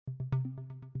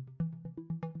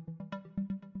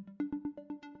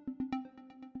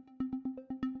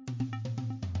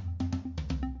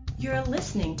You're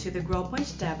listening to the Grow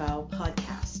Point Davao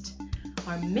podcast.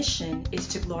 Our mission is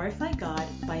to glorify God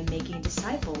by making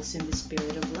disciples in the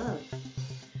spirit of love.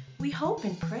 We hope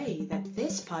and pray that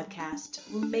this podcast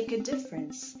will make a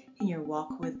difference in your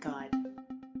walk with God.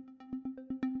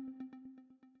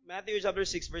 Matthew chapter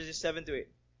 6, verses 7 to 8.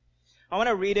 I want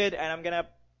to read it and I'm going to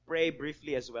pray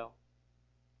briefly as well.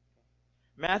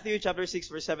 Matthew chapter 6,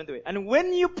 verse 7 to 8. And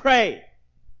when you pray,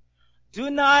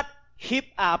 do not heap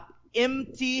up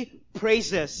empty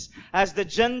praises as the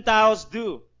Gentiles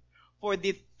do, for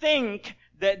they think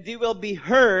that they will be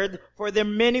heard for their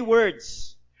many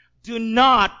words. Do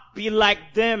not be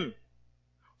like them,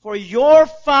 for your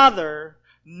Father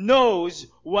knows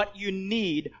what you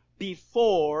need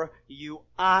before you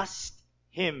ask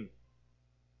Him.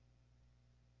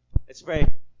 Let's pray.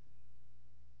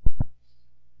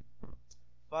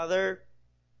 Father,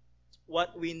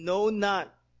 what we know not,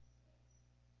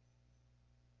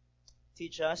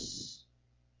 teach us.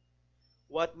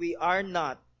 What we are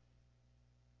not,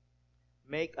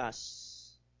 make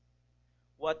us.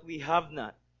 What we have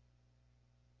not,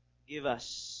 give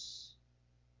us.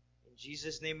 In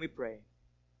Jesus' name we pray.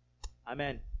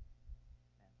 Amen.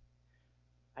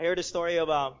 I heard a story of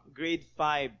a grade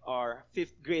 5 or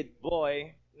 5th grade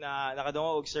boy na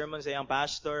nakadungog og sermon sa iyang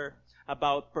pastor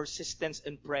about persistence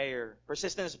in prayer.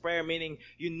 Persistence in prayer meaning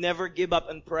you never give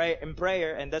up in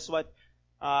prayer, and that's what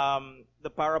the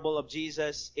parable of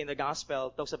Jesus in the gospel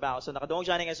talks about. So nakadungog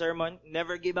siya ng sermon,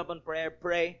 never give up on prayer,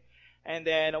 pray. And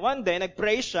then one day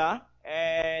nagpray siya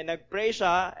and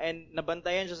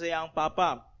nabantayan siya sa iyang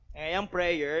papa. And iyang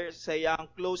prayer sa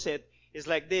iyang closet is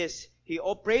like this. He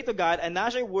pray to God and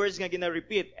nasa words nga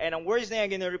gina-repeat. And ang words na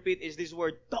gina-repeat is this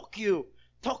word, talk you.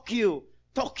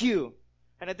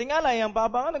 And natingala yung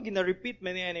papa nga gina-repeat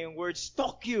man yan yung words,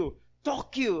 talk you.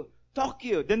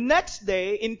 The next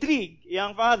day, intrigued,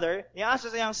 young father, he asked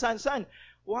his young son,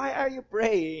 why are you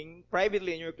praying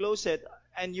privately in your closet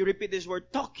and you repeat this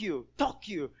word, talk you?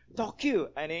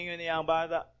 And yung young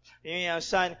bata, yung young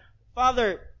son,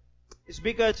 Father, it's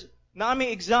because nami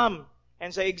exam.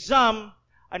 And sa exam,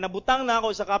 ang nabutang na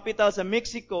ako sa capital sa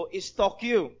Mexico is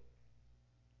Tokyo.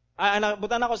 Ang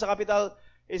nabutang na ako sa capital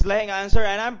is laying answer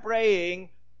and I'm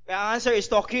praying, the answer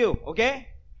is Tokyo, okay?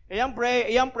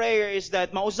 Iyang prayer is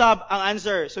that mausab ang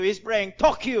answer. So he's praying,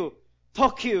 talk you.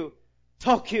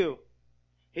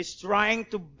 He's trying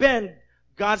to bend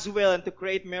God's will and to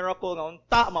create miracle nga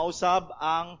unta mausab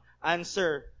ang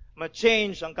answer.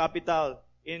 Ma-change ang capital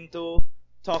into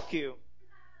Tokyo.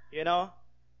 You know?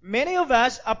 Many of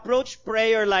us approach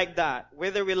prayer like that,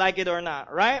 whether we like it or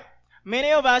not, right? Many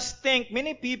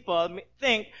people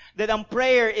think that ang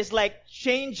prayer is like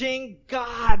changing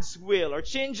God's will or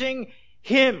changing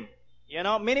Him. You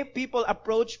know, many people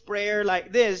approach prayer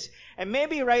like this. And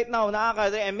maybe right now,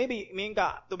 and maybe,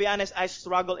 to be honest, I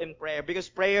struggle in prayer because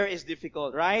prayer is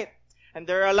difficult, right? And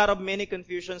there are a lot of many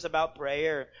confusions about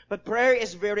prayer. But prayer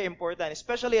is very important,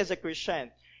 especially as a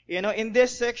Christian. You know, in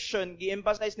this section,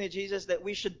 gi-emphasize ni Jesus that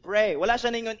we should pray. Wala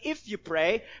siya ningon if you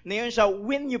pray, ningon siya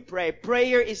when you pray.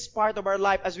 Prayer is part of our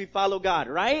life as we follow God,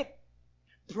 right?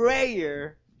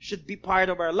 Prayer should be part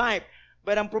of our life.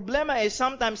 But ang problema is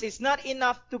sometimes it's not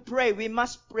enough to pray. We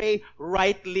must pray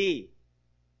rightly.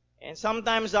 And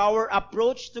sometimes our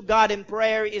approach to God in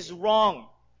prayer is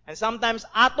wrong. And sometimes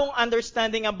atong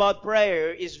understanding about prayer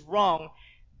is wrong.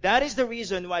 That is the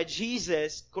reason why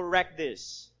Jesus correct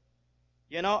this.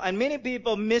 You know, and many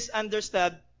people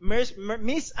misunderstand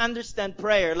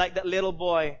prayer like that little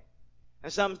boy.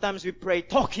 And sometimes we pray,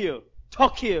 talk you,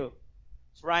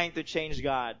 trying to change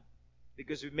God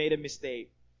because we made a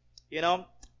mistake. You know,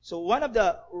 so one of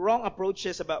the wrong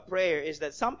approaches about prayer is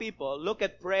that some people look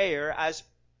at prayer as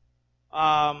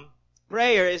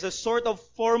prayer is a sort of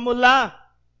formula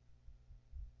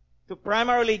to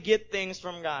primarily get things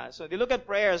from God. So they look at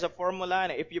prayer as a formula.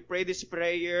 If you pray this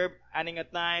prayer, aning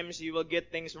at times, you will get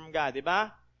things from God.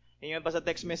 Diba? Inyo pa sa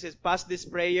text message, pass these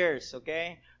prayers,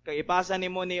 okay? Kaya ipasa ni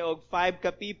mo ni og 5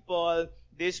 ka people,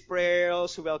 these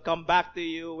prayers will come back to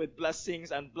you with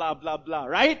blessings and blah, blah, blah.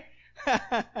 Right?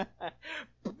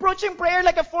 Approaching prayer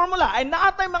like a formula. Ay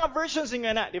naatay mga versions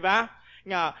nga na, diba?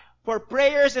 Nga, for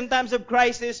prayers in times of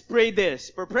crisis, pray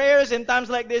this. For prayers in times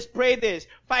like this, pray this.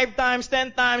 5 times,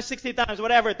 10 times, 60 times,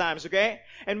 whatever times, okay?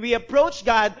 And we approach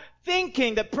God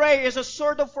thinking that prayer is a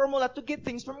sort of formula to get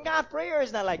things from God. Prayer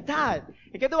is not like that.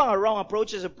 Ikaduhang wrong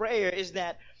approaches of prayer is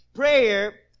that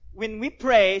prayer, when we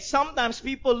pray, sometimes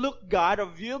people look God or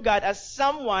view God as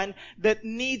someone that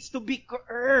needs to be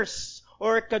coerced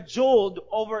or cajoled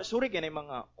over, sorry ganay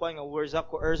mga kuan nga words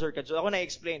ako, coerce or cajoled. Ako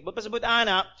na-explain. But pasabot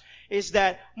ana is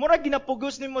that mura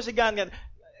ginapugos nimo si God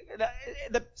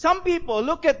some people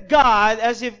look at God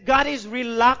as if God is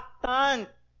reluctant.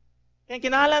 Kaya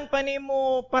kinahanglan pa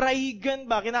nimo paraigan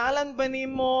ba? Kinahanglan pa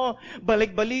nimo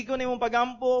balik-balikon nimo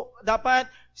pagampo. Dapat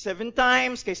 7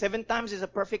 times, kay 7 times is a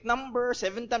perfect number.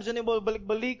 7 times nimo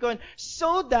balik-balikon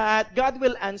so that God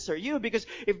will answer you. Because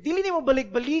if dili nimo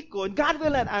balik-balikon, God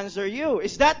will not answer you.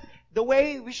 Is that the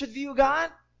way we should view God?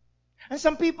 And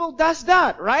some people does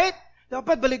that, right?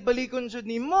 Dapat balik-balikon jud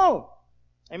nimo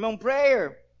imong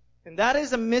prayer. And that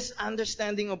is a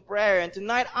misunderstanding of prayer. And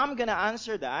tonight I'm gonna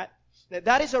answer that.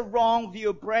 That is a wrong view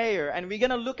of prayer. And we're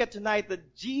going to look at tonight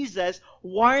that Jesus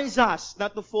warns us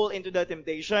not to fall into the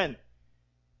temptation.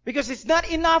 Because it's not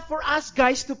enough for us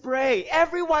guys to pray.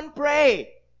 Everyone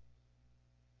pray.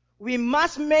 We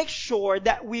must make sure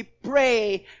that we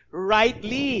pray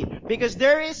rightly. Because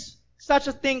there is such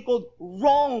a thing called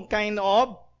wrong kind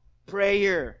of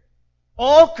prayer.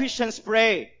 All Christians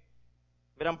pray.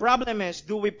 But the problem is,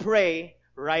 do we pray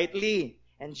rightly?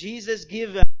 And Jesus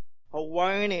gives us a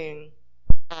warning,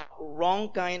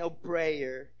 wrong kind of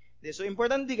prayer. So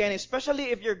important din,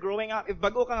 especially if you're growing up, if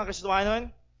bago ka nga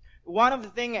Kristohanon, one of the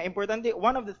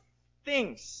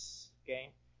things,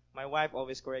 okay, my wife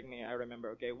always correct me, I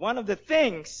remember, okay, one of the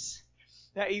things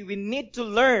that we need to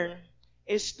learn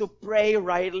is to pray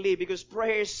rightly, because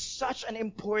prayer is such an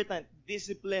important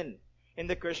discipline in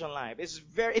the Christian life.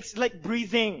 It's like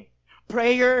breathing.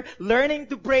 Prayer, learning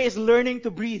to pray is learning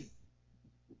to breathe.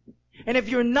 And if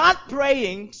you're not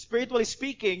praying, spiritually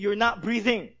speaking, you're not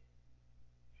breathing.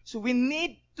 So we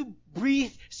need to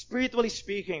breathe, spiritually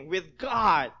speaking, with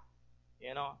God,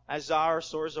 as our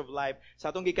source of life. Sa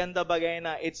atong gikanta bagay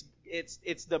na,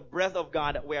 it's the breath of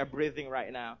God that we are breathing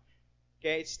right now.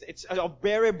 Okay, it's a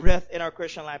very breath in our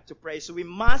Christian life to pray. So we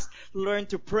must learn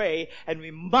to pray, and we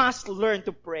must learn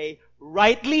to pray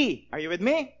rightly. Are you with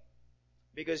me?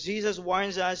 Because Jesus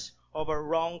warns us of a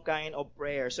wrong kind of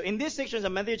prayer. So in this section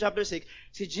of Matthew chapter 6,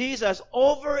 see Jesus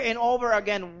over and over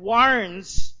again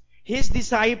warns His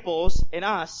disciples and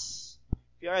us.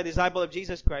 If you are a disciple of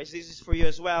Jesus Christ, this is for you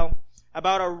as well,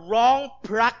 about our wrong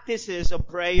practices of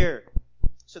prayer.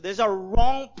 So there's our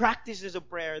wrong practices of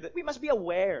prayer that we must be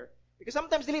aware. Because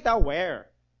sometimes dili ta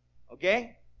aware.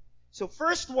 Okay? So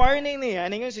first warning niya,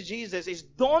 ningon si Jesus, is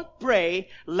don't pray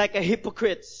like a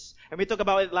hypocrite. And we talked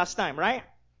about it last time, right?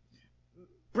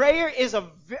 Prayer is a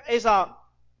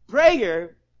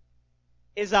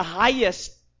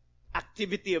highest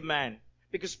activity of man,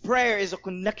 because prayer is a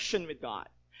connection with God.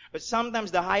 But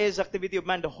sometimes the highest activity of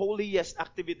man, the holiest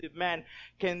activity of man,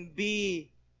 can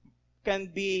be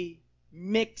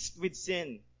mixed with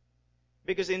sin.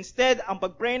 Because instead, ang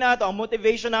pag-pray nato, ang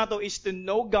motivation nato is to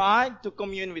know God, to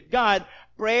commune with God.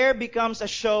 Prayer becomes a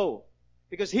show.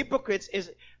 Because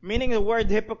meaning the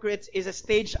word hypocrites is a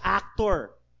stage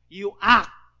actor. You act.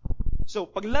 So,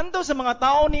 paglandaw sa mga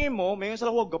tao nimo, mayon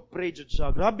sila ko, gapray jud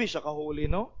siya. Grabe siya ka-holy,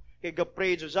 no? Kaya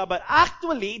gapray jud siya. But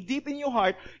actually, deep in your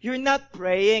heart, you're not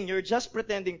praying. You're just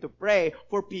pretending to pray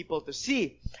for people to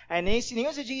see. And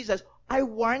siningon si Jesus, I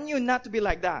warn you not to be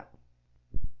like that.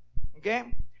 Okay?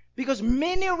 Because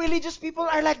many religious people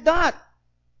are like that.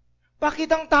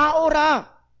 Pakitang tao ra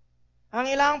ang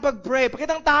ilang pag-pray.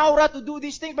 Pakitang tao ra to do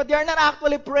these things, but they are not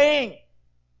actually praying.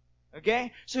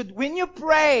 Okay? So when you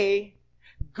pray,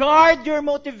 guard your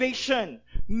motivation.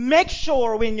 Make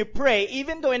sure when you pray,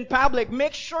 even though in public,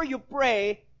 make sure you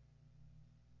pray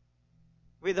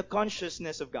with the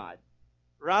consciousness of God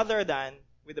rather than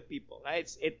with the people. Right?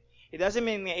 It doesn't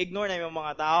mean ignore na yung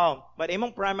mga tao, but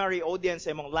imong primary audience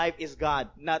sa imong life is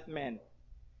God, not men.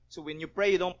 So when you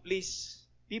pray, you don't please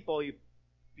people, you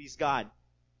please God.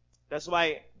 That's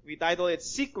why we title it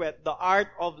Secret, the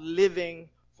Art of Living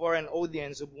for an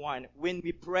Audience of One. When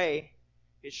we pray,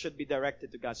 it should be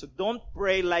directed to God. So don't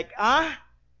pray like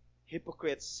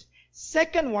hypocrites.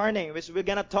 Second warning, which we're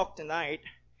gonna talk tonight,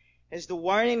 is the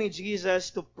warning of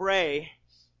Jesus to pray.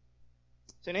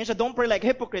 So don't pray like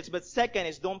hypocrites, but second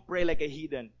is don't pray like a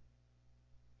heathen.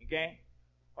 Okay?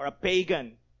 Or a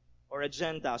pagan. Or a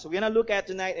Gentile. So we're gonna look at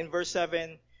tonight in verse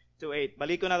 7 to 8.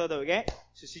 Balik ko na to, okay?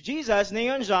 So si Jesus,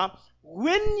 ngayon siya,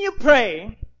 when you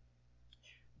pray,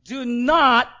 do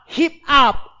not heap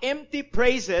up empty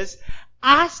praises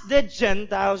as the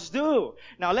Gentiles do.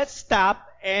 Now let's stop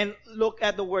and look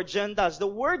at the word Gentiles. The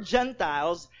word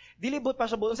Gentiles, dilibot pa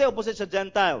siya, say opposite sa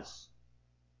Gentiles.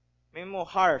 May mo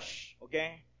harsh,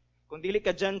 okay? Kung dili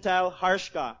ka Gentile, harsh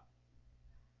ka.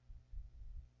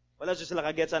 Wala siya sila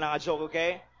kagets na nga joke,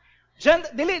 okay?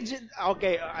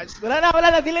 Okay, wala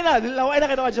na, dili na, laway na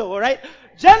kayo joke, alright?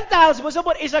 Gentiles,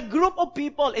 is a group of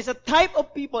people, is a type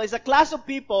of people, is a class of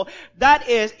people that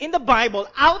is, in the Bible,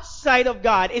 outside of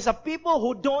God, is a people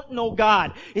who don't know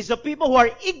God. Is a people who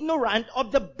are ignorant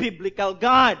of the biblical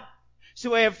God.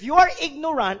 So if you are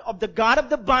ignorant of the God of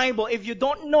the Bible, if you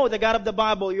don't know the God of the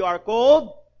Bible, you are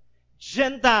called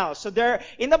Gentiles. So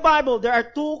in the Bible, there are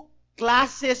two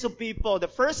classes of people. The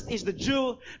first is the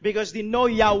Jew, because they know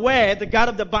Yahweh, the God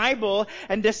of the Bible.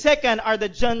 And the second are the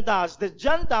Gentiles. The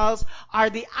Gentiles are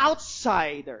the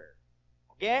outsider.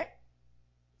 Okay?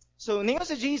 So, ninyo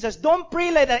sa Jesus, don't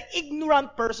pray like an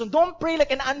ignorant person. Don't pray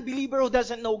like an unbeliever who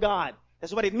doesn't know God.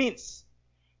 That's what it means.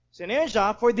 So,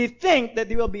 siya, for they think that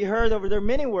they will be heard over their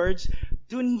many words.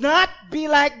 Do not be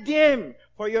like them,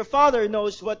 for your Father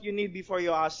knows what you need before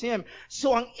you ask Him.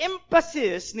 So, ang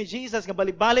emphasis ni Jesus, nga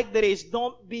balik-balik there is,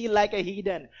 don't be like a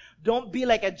heathen. Don't be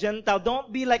like a Gentile.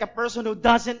 Don't be like a person who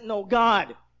doesn't know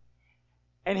God.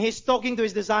 And He's talking to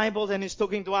His disciples and He's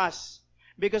talking to us.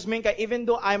 Because, Minka, even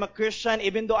though I'm a Christian,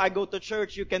 even though I go to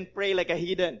church, you can pray like a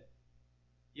heathen.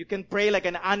 You can pray like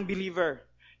an unbeliever.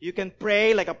 You can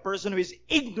pray like a person who is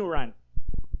ignorant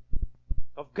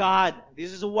of God.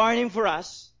 This is a warning for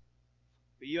us,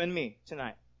 for you and me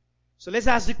tonight. So let's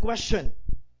ask the question.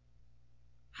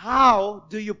 How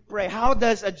do you pray? How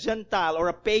does a Gentile or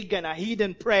a pagan, a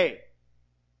heathen pray?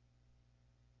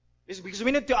 It's because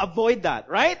we need to avoid that,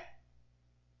 right?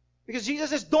 Because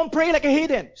Jesus says, don't pray like a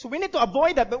heathen. So we need to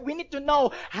avoid that, but we need to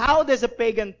know how does a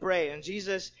pagan pray. And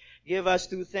Jesus gave us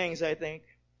two things, I think,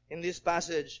 in this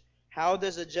passage. How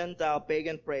does a Gentile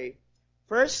pagan pray?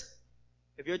 First,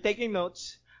 if you're taking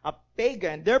notes, a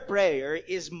pagan, their prayer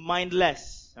is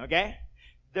mindless. Okay?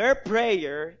 Their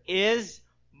prayer is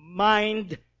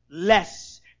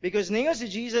mindless. Because ninyo si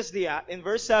Jesus diya, in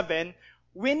verse 7,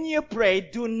 when you pray,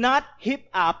 do not heap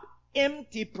up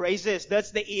empty praises.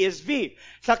 That's the ESV.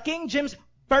 Sa King James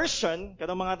Version,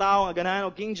 katong mga tao nga ganahan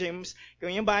og King James,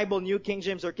 kung yung Bible, New King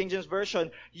James or King James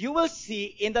Version, you will see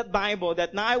in that Bible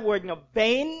that na word nga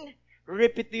vain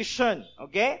repetition.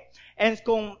 Okay? And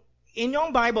kung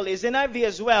inyong Bible is NIV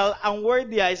as well, ang word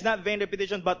niya is not vain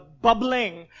repetition but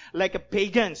bubbling like a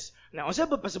pagans. Now, unsa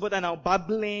ba pasabot ana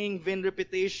bubbling, vain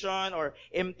repetition, or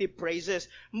empty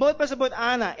praises? Mo pasabot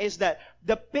ana is that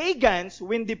the pagans,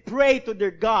 when they pray to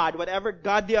their God, whatever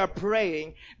God they are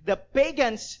praying, the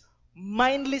pagans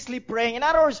mindlessly praying. In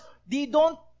other words, they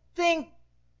don't think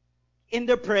in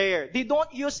their prayer. They don't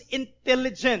use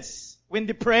intelligence when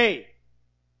they pray.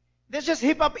 They just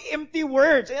heap up empty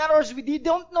words. In other words, they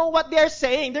don't know what they're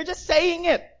saying. They're just saying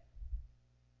it.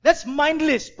 That's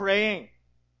mindless praying.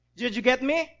 Did you get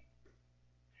me?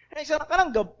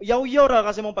 Kanang yaw-yaw ra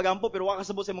kasi mong pagampo pero wa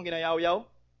kasabot sa mong ginayaw-yaw.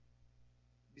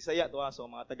 Bisaya to so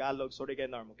mga Tagalog, sorry kay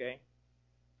Norm, okay?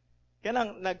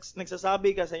 Kanang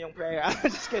nagsasabi ka sa iyong prayer. I'm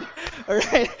just kidding.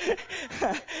 Alright?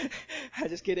 I'm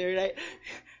just kidding, right?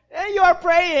 And you are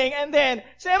praying and then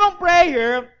sa imong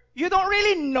prayer, you don't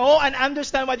really know and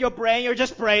understand what you're praying. You're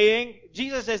just praying.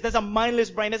 Jesus says that's a mindless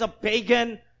praying. That's a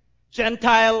pagan,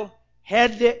 Gentile,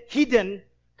 hidden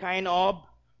kind of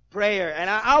prayer. And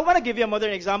I want to give you a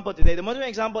modern example today. The modern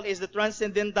example is the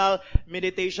Transcendental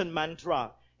Meditation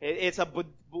Mantra. It's a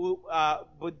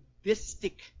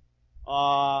Buddhistic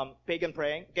pagan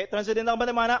praying. Okay? Transcendental ba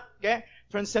naman? Okay?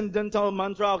 Transcendental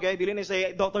Mantra. Okay? Dili ni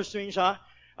say Dr. Strange siya.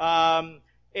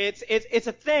 It's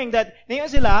a thing that ngayon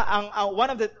sila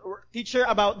one of the teacher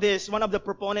about this, one of the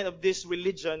proponent of this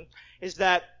religion is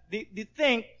that they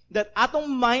think that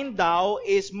atong mind daw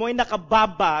is mo'y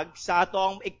nakababag sa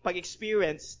atong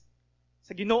pag-experience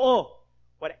sa Ginoo.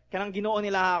 Kanang Ginoo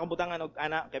nila kabutangan og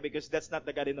ana, okay, because that's not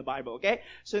the God in the Bible, okay?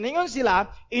 So ningon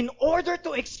sila, in order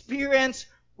to experience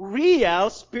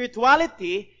real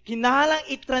spirituality, kinahanglan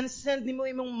i-transcend nimo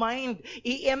imong mind,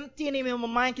 i-empty nimo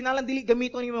imong mind, kinahanglan dili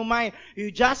gamiton nimo imong mind.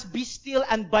 You just be still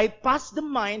and bypass the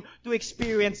mind to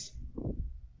experience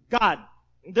God,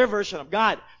 their version of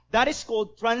God. That is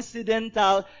called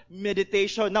transcendental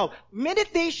meditation. Now,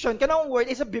 meditation, kanang word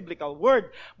is a biblical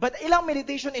word. But ilang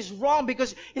meditation is wrong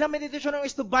because ilang meditation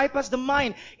is to bypass the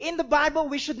mind. In the Bible,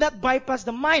 we should not bypass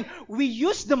the mind. We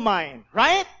use the mind,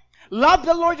 right? Love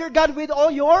the Lord your God with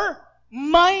all your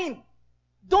mind.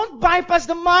 Don't bypass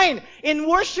the mind. In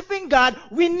worshiping God,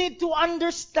 we need to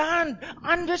understand.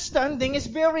 Understanding is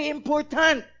very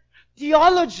important.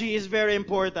 Theology is very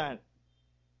important.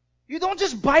 You don't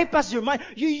just bypass your mind.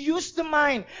 You use the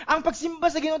mind. Ang pagsimba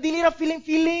sa Ginoo dili ra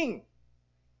feeling.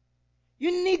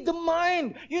 You need the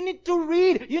mind. You need to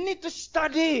read. You need to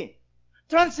study.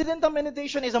 Transcendental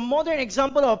meditation is a modern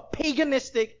example of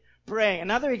paganistic praying.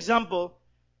 Another example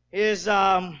is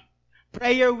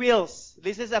prayer wheels.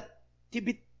 This is a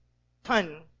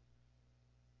Tibetan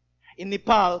in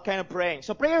Nepal kind of praying.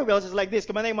 So prayer wheels is like this.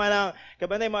 Kabanay mo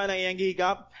na iyang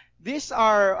gihikap. These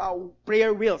are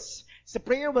prayer wheels. Sa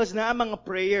prayer wheels na mga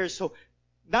prayers. So,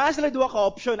 naa sila duha ka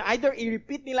option. Either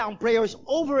i-repeat nila ang prayers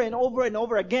over and over and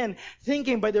over again,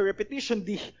 thinking by the repetition,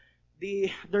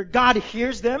 their God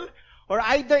hears them, or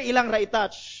either ilang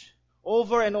ra-touch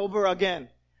over and over again.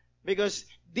 Because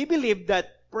they believe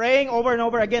that praying over and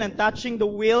over again and touching the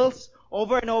wheels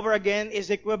over and over again is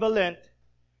equivalent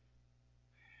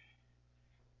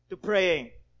to praying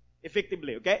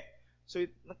effectively, okay? So,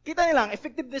 nakita nilang,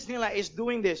 effectiveness nila is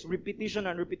doing this, repetition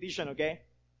and repetition, okay?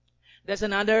 There's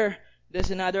another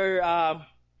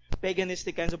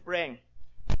paganistic kinds of praying.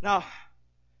 Now,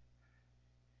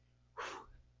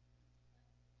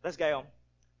 let's go.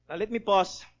 Now, let me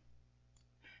pause.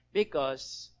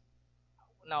 Because,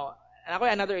 now, ako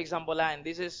another example lang, and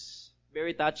this is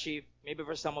very touchy, maybe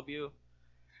for some of you.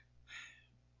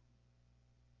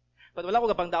 But wala ko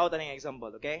kapang daotan ng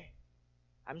example, okay?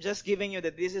 I'm just giving you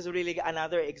that this is really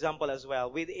another example as well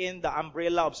within the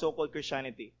umbrella of so-called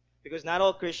Christianity. Because not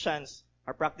all Christians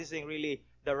are practicing really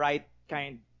the right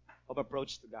kind of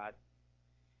approach to God.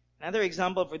 Another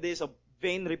example for this of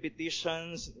vain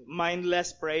repetitions,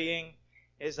 mindless praying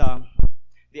is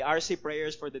the RC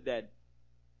prayers for the dead.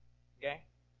 Okay?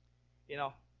 You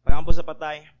know, pagampo sa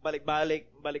patay, balik-balik,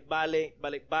 balik-balik,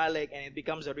 balik-balik, and it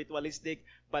becomes a ritualistic,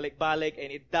 balik-balik, and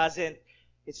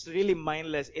it's really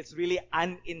mindless. It's really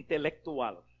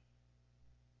unintellectual.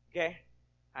 Okay?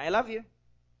 I love you.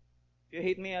 If you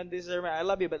hate me on this sermon, I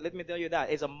love you, but let me tell you that.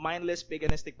 It's a mindless,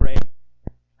 paganistic praying.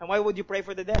 And why would you pray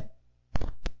for the dead?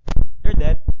 They're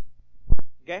dead.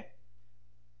 Okay?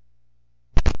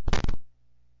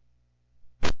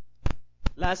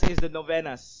 Last is the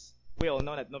novenas. We all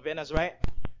know that. Novenas, right?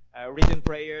 Written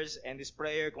prayers, and this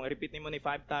prayer, kung repeat mo ni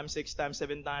 5 times, 6 times,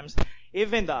 7 times,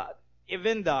 even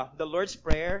the Lord's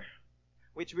Prayer,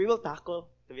 which we will tackle,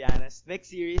 to be honest, next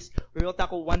series, we will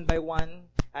tackle one by one,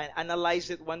 and analyze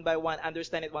it one by one,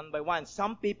 understand it one by one.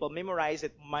 Some people memorize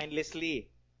it mindlessly.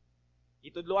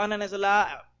 Itudloan na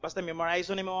sila, basta memorize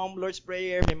mo ang Lord's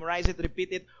Prayer, memorize it,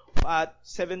 repeat it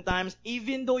 7 times,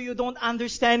 even though you don't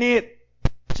understand it.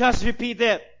 Just repeat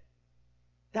it.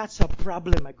 That's a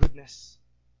problem, my goodness.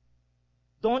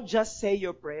 Don't just say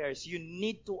your prayers. You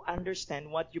need to understand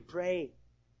what you pray.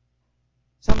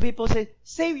 Some people say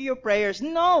your prayers.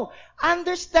 No!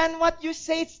 Understand what you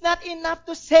say. It's not enough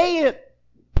to say it.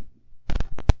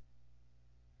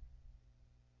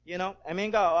 You know, I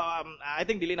mean, I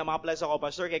think dili na ma-apply sa ako,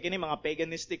 Pastor, kaya kini mga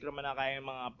paganistic naman na kayo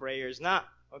mga prayers na.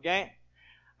 Okay?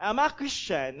 Mga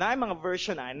Christian, na mga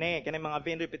version ani, kani mga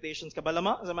vain repetitions, kabala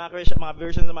mo sa mga Christian, mga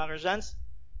versions ng mga Christians.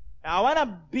 Now, I wanna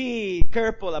be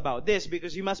careful about this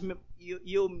because you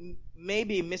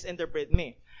maybe misinterpret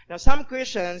me. Now, some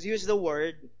Christians use the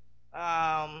word,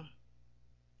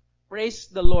 praise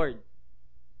the Lord,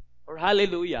 or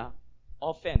hallelujah,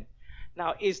 often.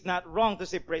 Now, it's not wrong to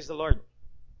say praise the Lord.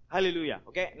 Hallelujah.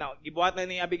 Okay? Now, gibuhat na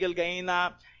ni Abigail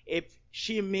Gaina, if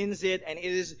she means it and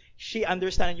she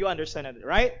understands, you understand it,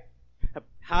 right?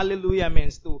 Hallelujah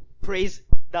means to praise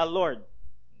the Lord.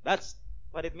 That's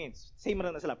what it means. Same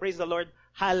na sila. Praise the Lord.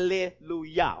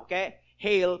 Hallelujah. Okay?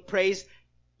 Hail, praise.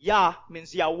 Yah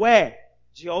means Yahweh.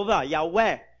 Jehovah,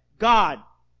 Yahweh, God.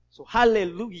 So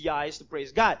hallelujah is to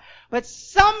praise God. But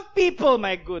some people,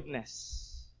 my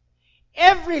goodness,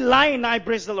 every line I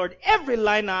praise the Lord, every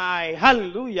line I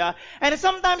hallelujah, and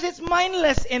sometimes it's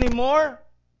mindless anymore.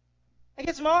 I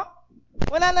guess mo?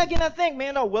 Wala na gina-think,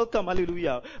 man, welcome,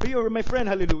 hallelujah. You're my friend,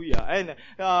 hallelujah. And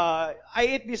I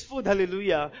ate this food,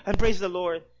 hallelujah, and praise the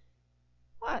Lord.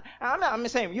 What? I'm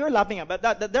saying, you're laughing about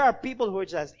that there are people who are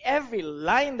just, every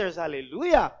line there's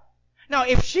hallelujah. Now,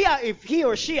 if he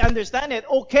or she understand it,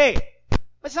 okay.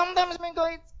 But sometimes, man,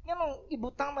 it's,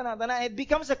 ibutang ba natin na, it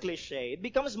becomes a cliche. It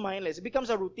becomes mindless. It becomes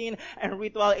a routine and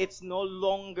ritual. It's no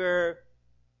longer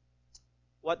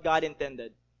what God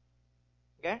intended.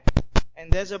 Okay?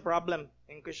 And there's a problem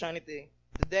in Christianity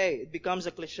today. It becomes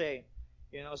a cliche.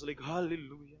 It's like,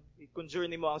 hallelujah. I-conjure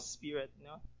mo ang spirit.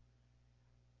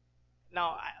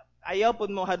 Now, ayaw po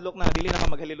mo hadlok na, dili na ka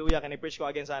mag-hallelujah, can I preach ko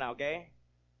again sana, okay?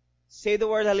 Say the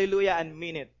word hallelujah and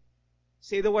mean it.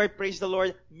 Say the word praise the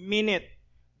Lord, mean it.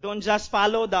 Don't just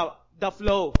follow the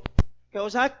flow. Kaya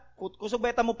usa, kusog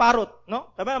beta mo parot,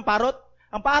 no? Sabi ang parot?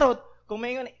 Ang parot, kung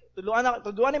may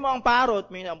tudluan mo ang parot,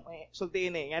 may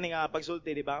sultiin eh. Yan nga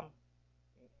pagsulti, di ba?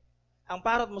 Ang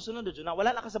parot mo sunod doon,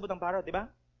 wala na kasabot ang parot, di ba?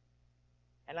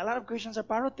 And a lot of Christians are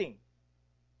parroting.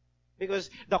 Because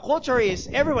the culture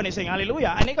is, everyone is saying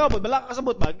hallelujah, and ikaw, bala ka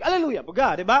kasabot mag, hallelujah,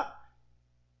 buga, di ba?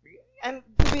 And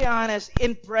to be honest,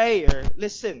 in prayer,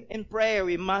 listen, in prayer,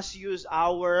 we must use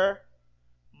our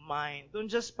mind. Don't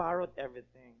just parrot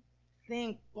everything.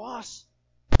 Think, pause.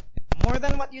 More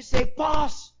than what you say,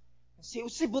 pause.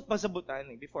 Sibut pa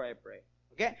sabutan before I pray.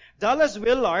 Okay? Dallas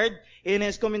Willard, in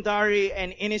his commentary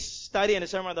and in his study in the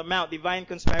Sermon on the Mount, Divine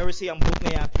Conspiracy, ang book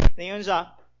niya, ngayon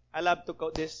siya, I love to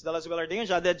quote this, Dallas Willard, ngayon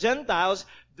siya, the Gentiles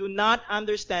do not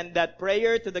understand that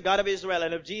prayer to the God of Israel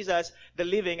and of Jesus, the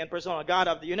living and personal God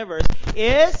of the universe,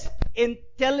 is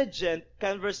intelligent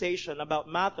conversation about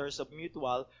matters of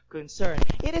mutual concern.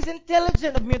 It is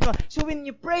intelligent of mutual. So when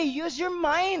you pray, use your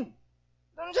mind.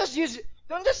 Don't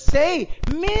just say,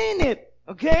 mean it.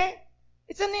 Okay?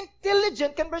 It's an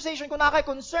intelligent conversation kung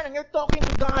nakaka-concern and you're talking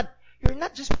to God. You're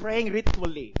not just praying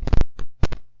ritually.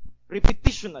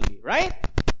 Repetitionally, right?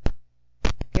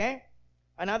 Okay?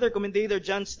 Another commentator,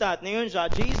 John Stott, ngayon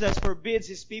siya, Jesus forbids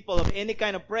his people of any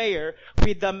kind of prayer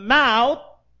with the mouth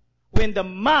when the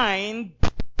mind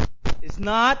is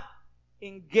not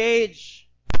engaged.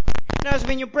 Now,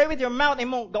 when you pray with your mouth,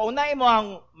 gaunay mo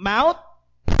ang mouth,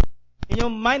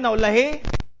 inyong mind na ulahi,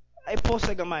 ay pause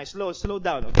na gamay. Slow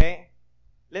down, okay?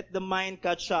 Let the mind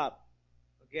catch up.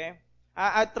 Okay?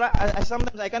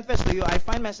 Sometimes, I confess to you, I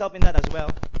find myself in that as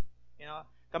well. You know,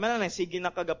 kami na sige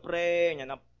na kagapray,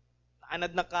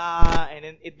 anad na ka, and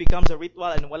then it becomes a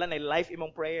ritual, and wala na life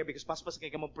imong prayer because paspas kay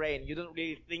ka mo pray, and you don't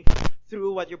really think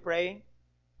through what you're praying.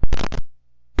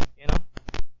 You know?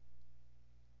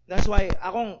 That's why,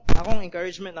 akong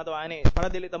encouragement na to, ani,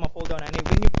 para dili ta ma-fall down, ani,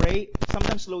 when you pray,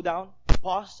 sometimes slow down,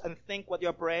 pause, and think what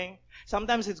you're praying.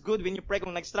 Sometimes it's good when you pray,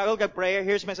 kung nag-struggle ka prayer,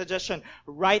 here's my suggestion,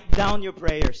 write down your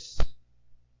prayers.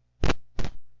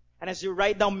 And as you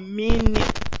write down, mean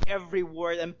it, every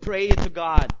word, and pray it to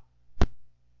God.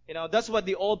 You know, that's what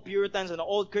the old Puritans and the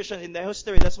old Christians in the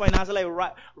history, that's why nasa like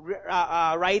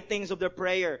writings of their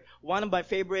prayer. One of my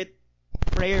favorite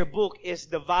prayer book is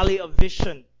The Valley of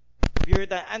Vision.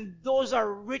 Puritan. And those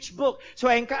are rich books. So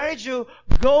I encourage you,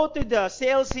 go to the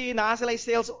sales scene, nasa like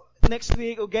sales next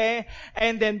week, okay?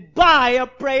 And then buy a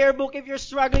prayer book if you're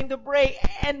struggling to pray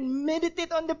and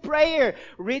meditate on the prayer.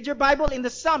 Read your Bible in the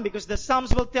Psalm because the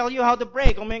Psalms will tell you how to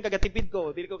pray. Kung may kagatipid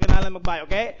ko, dili ko kanalan magbay,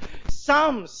 okay?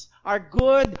 Psalms are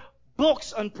good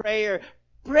books on prayer.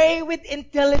 Pray with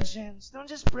intelligence. Don't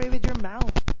just pray with your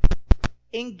mouth.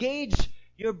 Engage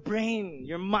your brain,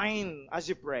 your mind as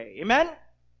you pray. Amen?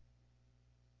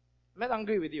 I'm not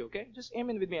angry with you, okay? Just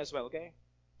amen with me as well, okay?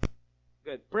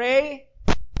 Good. Pray.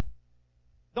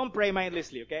 Don't pray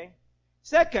mindlessly, okay?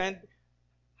 Second,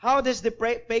 how does the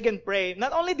pagan pray?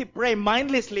 Not only they pray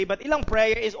mindlessly, but ilang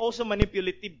prayer is also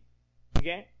manipulative.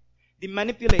 Okay? They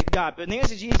manipulate God. But ngayon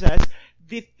si Jesus,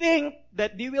 they think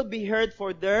that they will be heard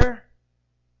for their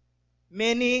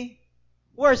many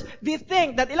words. They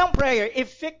think that ilang prayer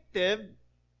effective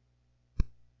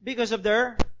because of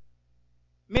their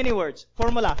many words.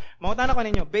 Formula. Mangutana ko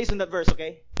ninyo, based on that verse,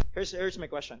 okay? Here's my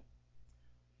question.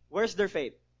 Where's their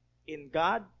faith? In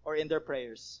God or in their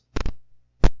prayers?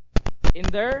 In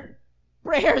their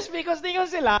prayers, because ninyo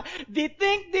sila, they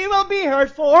think they will be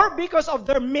heard for because of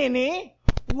their many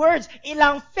words.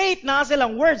 Ilang faith na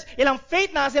silang words. Ilang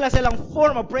faith na silang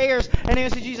form of prayers. And then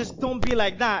si Jesus, don't be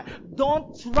like that.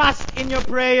 Don't trust in your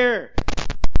prayer.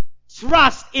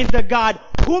 Trust in the God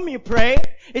whom you pray.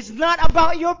 It's not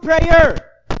about your prayer.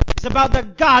 It's about the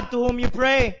God to whom you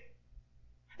pray.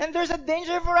 And there's a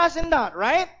danger for us in that,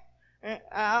 right?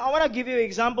 I want to give you an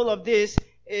example of this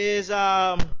is,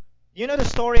 you know the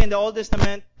story in the Old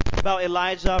Testament about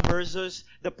Elijah versus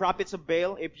the prophets of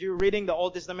Baal? If you're reading the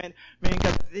Old Testament, man,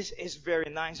 God, this is very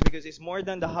nice because it's more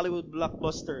than the Hollywood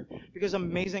blockbuster. Because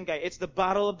amazing guy, it's the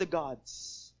battle of the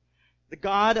gods. The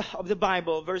God of the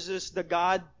Bible versus the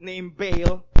God named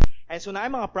Baal. And so na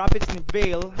mga prophets ni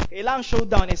Baal, kailang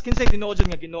showdown is kinsay tinuod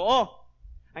nga Ginoo.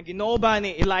 Ang Ginoo ba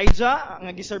ni Elijah, ang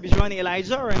giservisyon ni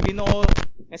Elijah, or ang Ginoo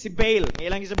nga si Baal?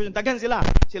 Ilang giservisyon, dagan sila.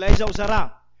 Si Elijah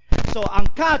usara. So, ang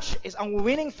catch is, ang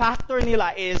winning factor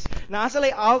nila is, nasa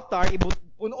lay altar,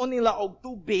 ipunon nila og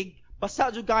tubig,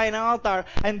 basa jud kaya ng altar,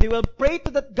 and they will pray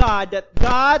to that God,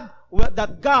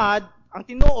 ang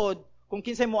tinuod, kung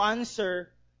kinsay mo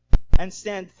answer, and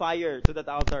send fire to that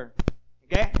altar.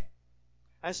 Okay?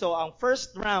 And so, ang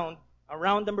first round,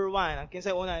 round number 1, ang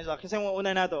kinsay mo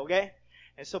una na to, okay?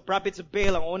 And so, prophets of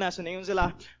Baal, ang una, so nayon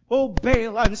sila, oh,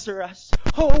 Baal, answer us.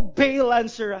 Oh, Baal,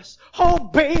 answer us. Oh,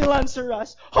 Baal, answer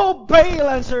us. Oh, Baal,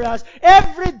 answer us.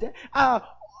 Every day,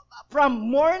 from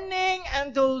morning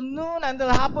until noon, until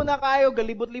hapon na kayo,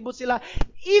 galibot-libot sila.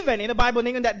 Even in the Bible,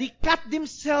 nayon that they cut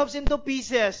themselves into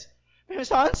pieces.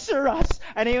 So, answer us.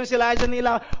 And nayon sila,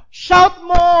 nila, shout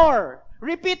more.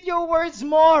 Repeat your words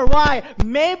more. Why?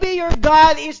 Maybe your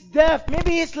God is deaf.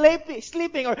 Maybe he's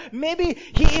sleeping. Or maybe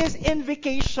he is in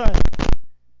vacation.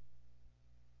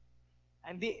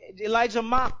 And Elijah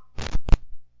mocked.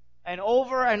 And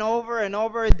over and over and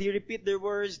over, they repeat their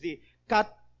words. They cut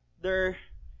their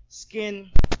skin.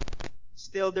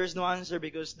 Still, there's no answer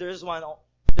because there's one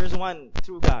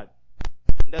true God.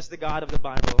 And that's the God of the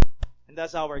Bible. And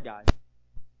that's our God.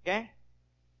 Okay?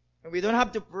 And we don't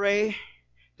have to pray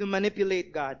to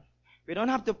manipulate God. We don't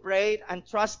have to pray and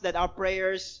trust that our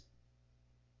prayers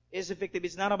is effective.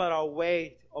 It's not about our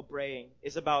way of praying.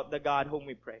 It's about the God whom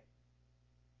we pray.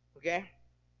 Okay?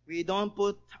 We don't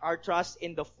put our trust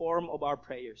in the form of our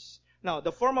prayers. Now,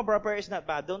 the form of our prayer is not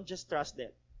bad. Don't just trust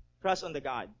it. Trust on the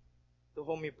God to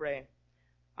whom we pray.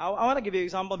 I want to give you an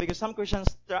example because some Christians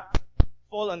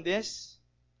fall on this.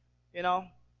 You know,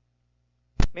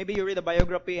 maybe you read a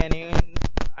biography and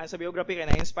sa biography ka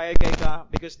na-inspire ka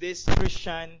because this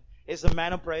Christian is a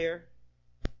man of prayer.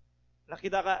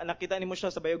 Nakita nimo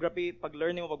siya sa biography, pag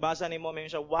learning mo, pagbasa nimo, may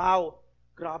siya, wow,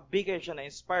 grabe kayo siya,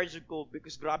 na-inspired ko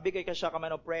because grabe kayo siya ka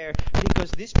man of prayer. Because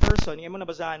this person, yung mo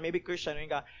nabasahan, maybe Christian, yung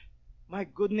ka, my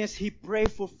goodness, he prayed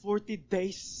for 40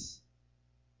 days.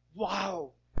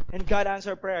 Wow! And God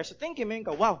answered prayer. So thinking mo yung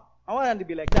ka, wow, I want to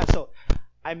be like that. So,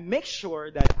 I make sure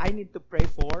that I need to pray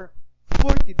for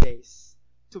 40 days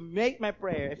to make my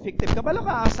prayer effective. Kabalo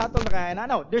ka, satol na kaya na.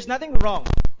 No, there's nothing wrong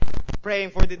praying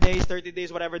 40 days, 30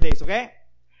 days, whatever days, okay?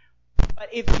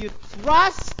 But if you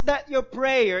trust that your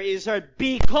prayer is heard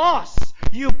because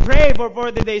you pray for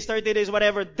 40 days, 30 days,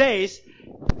 whatever days,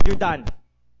 you're done.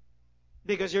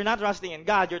 Because you're not trusting in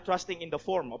God, you're trusting in the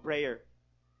form of prayer.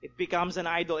 It becomes an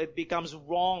idol. It becomes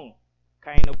wrong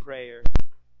kind of prayer.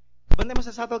 Banda mo sa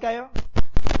satol kayo?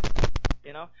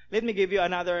 You know? Let me give you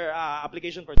another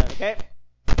application for that, okay?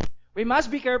 We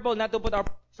must be careful not to put our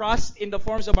trust in the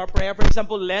forms of our prayer. For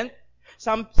example, Lent.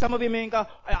 Some of you may think,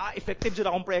 effective dyan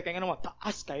akong prayer. Kaya nga naman,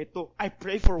 taas ka ito. I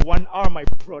pray for 1 hour, my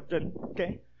brother.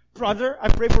 Okay? Brother, I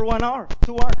pray for 1 hour,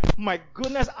 2 hours. My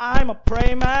goodness, I'm a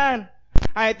prayer man.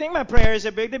 I think my prayer is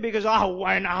effective because,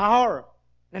 1 hour.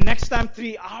 The next time,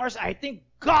 3 hours, I think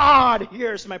God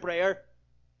hears my prayer.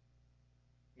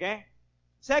 Okay?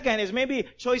 Second is maybe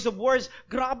choice of words.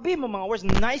 Grabe mo mga words.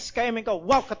 Nice kayo may ka.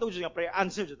 Wow, katulad yung prayer.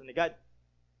 Answer dito ni God.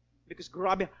 Because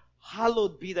grabe,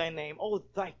 hallowed be thy name. Oh,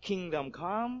 thy kingdom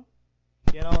come.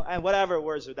 You know, and whatever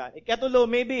words with that. Ikatulo,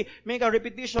 maybe make a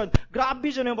repetition. Grabe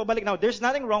dyan yung pabalik. Now, there's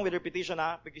nothing wrong with repetition,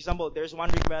 ha? For example, there's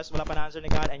one request, wala pa na answer ni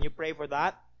God, and you pray for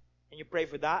that, and you pray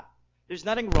for that. There's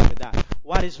nothing wrong with that.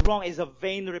 What is wrong is a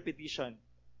vain repetition.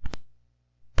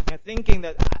 You're thinking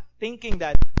that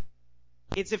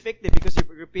it's effective because you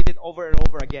repeat it over and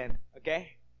over again.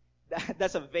 Okay?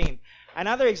 That's a vain.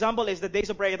 Another example is the days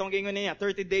of prayer. Itong gingon niya,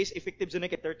 30 days effective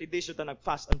dyan 30 days yun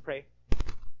nag-fast and pray.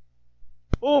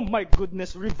 Oh my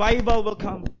goodness, revival will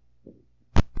come.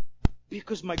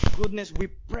 Because my goodness, we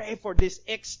pray for this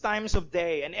X times of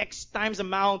day and X times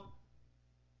amount.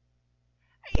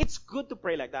 It's good to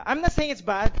pray like that. I'm not saying it's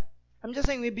bad. I'm just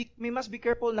saying we must be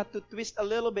careful not to twist a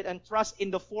little bit and trust in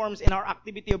the forms in our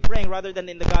activity of praying rather than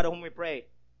in the God whom we pray.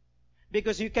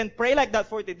 Because you can pray like that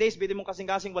 40 days, bidi mo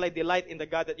kasing-kasing walay delight in the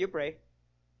God that you pray.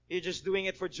 You're just doing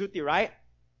it for duty, right?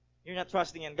 You're not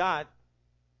trusting in God.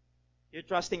 You're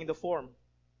trusting in the form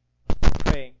of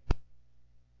praying.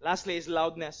 Lastly is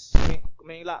loudness.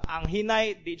 Ang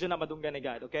hinay, di dyan na madunggan ni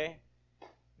God, okay?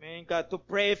 To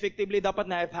pray effectively, dapat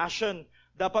na have passion.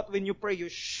 Dapat when you pray, you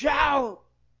shout.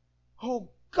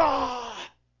 Oh God!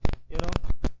 You know?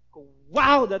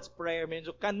 Wow, that's prayer.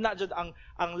 Medyo kana jud ang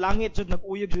langit jud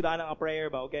nag-uyog jud ang prayer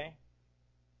ba, okay?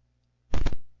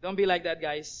 Don't be like that,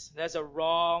 guys. That's a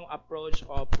wrong approach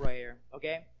of prayer,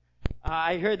 okay?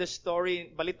 I heard the story,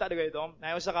 balita daw ito.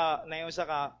 Nayon sa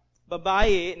ka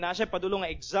babae na siya padulong nga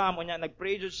exam unya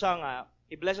nagpray jud siya nga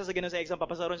i-bless siya sa Ginoo sa exam,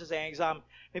 papasaron siya sa exam.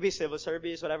 Maybe civil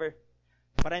service, whatever.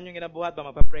 Para yung ginabuhat ba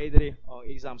magpa-pray diri o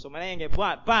exam. So man yung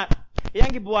gibuhat. But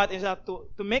iyang gibuhat is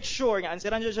to make sure nga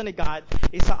ansiran siya ni God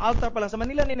is sa altar pa lang sa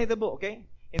Manila ni Nitabo, okay?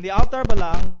 In the altar pa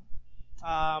lang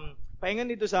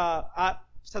paingon dito sa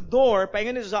door,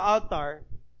 paingon dito sa altar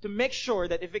to make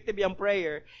sure that effective yung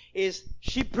prayer is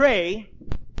she pray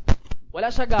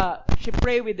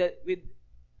with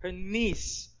her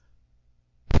knees.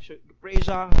 Pray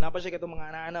siya, hanapa siya katong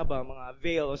mga ana ba, mga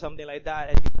veil or something like that,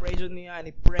 and pray siya niya,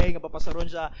 and pray nga papasaron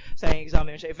siya sa exam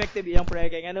siya. Effective iyang prayer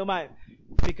kay nga naman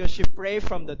because she pray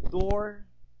from the door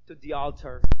to the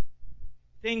altar,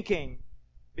 thinking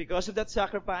because of that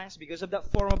sacrifice, because of that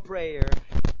form of prayer,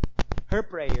 her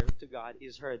prayer to God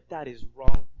is heard. That is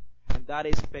wrong, and that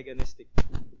is paganistic.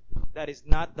 That is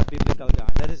not the biblical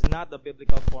God. That is not the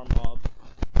biblical form of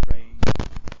praying.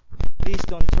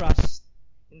 trust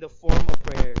in the form of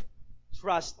prayer.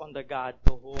 Trust on the God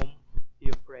to whom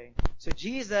you pray. So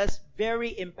Jesus,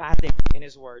 very emphatic in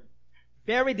His word.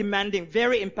 Very demanding,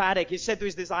 very emphatic. He said to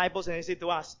His disciples and He said to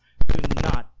us, do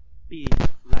not be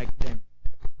like them.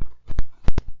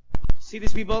 See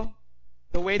these people?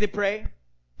 The way they pray?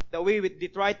 The way they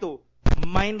try to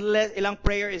mindless, ilang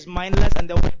prayer is mindless, and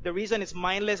the reason it's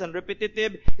mindless and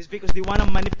repetitive is because they want to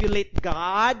manipulate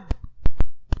God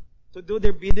to do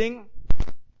their bidding.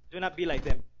 Do not be like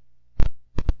them.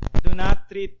 Do not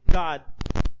treat God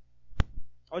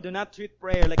or do not treat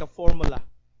prayer like a formula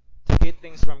to get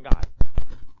things from God.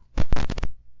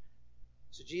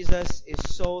 So Jesus is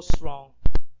so strong.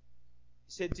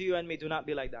 He said to you and me, do not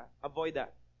be like that. Avoid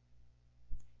that.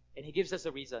 And He gives us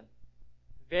a reason.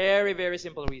 Very, very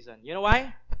simple reason. You know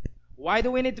why? Why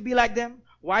do we need to be like them?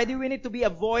 Why do we need to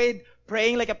avoid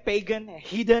praying like a pagan, a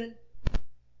heathen?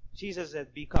 Jesus said,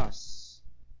 because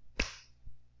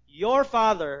your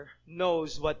Father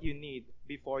knows what you need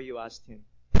before you ask Him.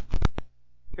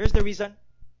 Here's the reason.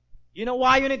 You know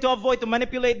why you need to avoid to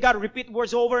manipulate God, repeat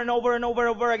words over and over and over and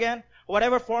over again,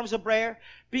 whatever forms of prayer?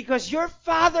 Because your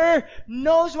Father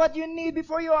knows what you need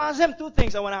before you ask Him. Two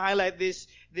things I want to highlight this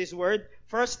word.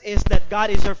 First is that God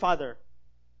is your Father.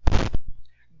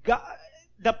 God,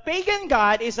 the pagan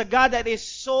God is a God that is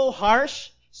so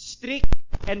harsh, strict,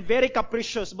 and very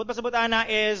capricious. But pasabutana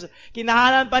is,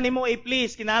 kinahalan pa nimo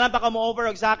i-please, kinahalan pa ka mo over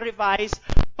og sacrifice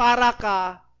para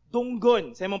ka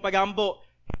dunggon sa imong pagambo.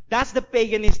 That's the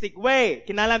paganistic way.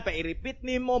 Kinahalan pa i-repeat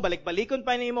nimo, balik-balikon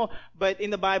pa nimo. But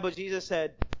in the Bible, Jesus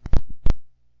said,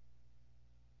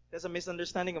 that's a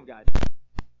misunderstanding of God.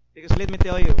 Because let me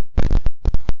tell you,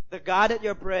 the God that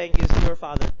you're praying is your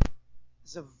Father.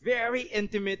 It's a very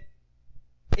intimate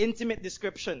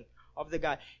description of the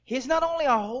God. He's not only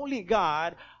a holy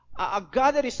God, a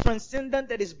God that is transcendent,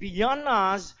 that is beyond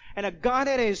us, and a God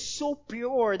that is so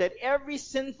pure that every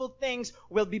sinful things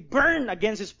will be burned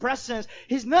against His presence.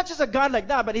 He's not just a God like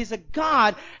that, but He's a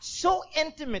God so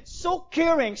intimate, so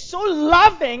caring, so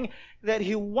loving that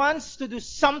He wants to do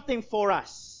something for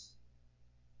us.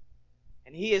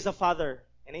 And He is a Father,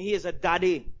 and He is a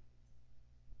Daddy.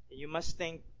 And you must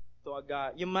think to a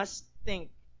God. You must think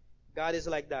God is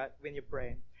like that when you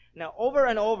pray. Now, over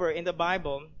and over in the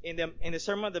Bible, in the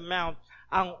Sermon on the Mount,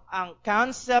 ang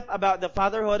concept about the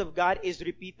fatherhood of God is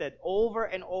repeated over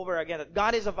and over again. That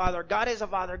God is a Father, God is a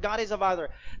Father, God is a Father.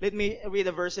 Let me read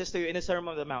the verses to you in the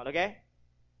Sermon on the Mount, okay?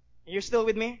 You're still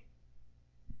with me?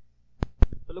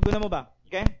 Tulugan na mo ba?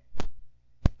 Okay?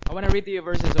 I want to read to you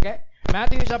verses, okay?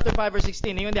 Matthew chapter 5 verse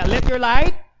 16. Let your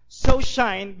light so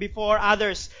shine before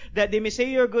others that they may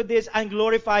see your good deeds and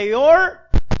glorify your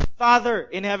Father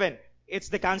in heaven. It's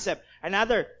the concept.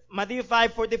 Another, Matthew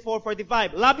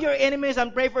 5:44-45. Love your enemies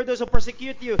and pray for those who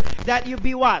persecute you, that you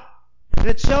be what?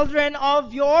 The children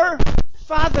of your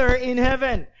Father in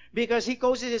heaven. Because He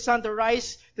causes His sun to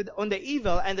rise on the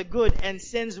evil and the good, and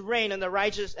sends rain on the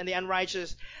righteous and the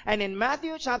unrighteous. And in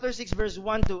Matthew chapter 6 verse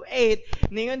 1-8,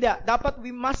 dapat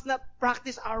we must not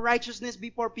practice our righteousness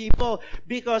before people,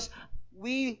 because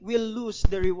we will lose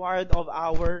the reward of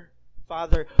our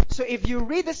Father. So if you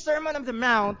read the Sermon on the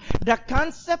Mount, the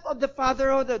concept of the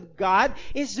fatherhood of God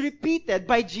is repeated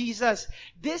by Jesus.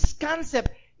 This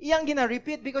concept, iyang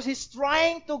gina-repeat because He's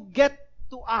trying to get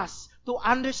to us to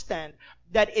understand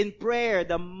that in prayer,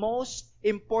 the most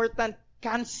important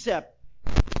concept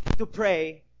to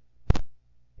pray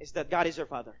is that God is your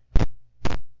Father.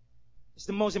 It's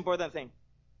the most important thing.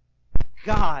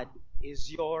 God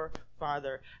is your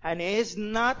Father. And He is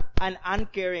not an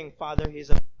uncaring Father. He's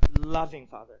a loving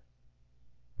Father.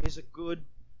 He's a good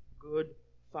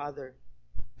Father.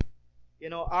 You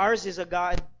know, ours is a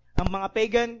God. Ang mga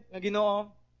pagan nga Ginoo,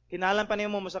 kinalan pa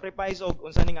nimo mo sacrifice og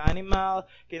unsa ning animal,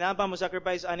 kinalan pa mo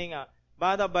sacrifice ani nga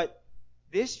bata, but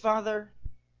this Father,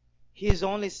 His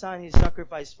only Son, He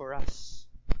sacrificed for us.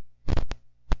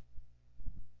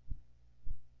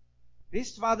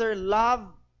 This Father loved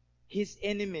His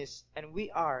enemies, and we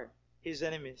are His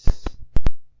enemies.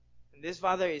 And this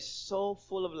Father is so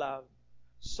full of love,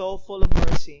 so full of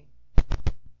mercy.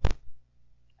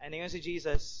 And ingon si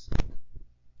Jesus,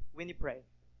 when you pray,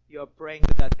 you are praying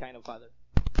to that kind of Father.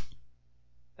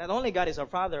 Not only God is our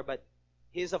Father, but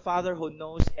He is a Father who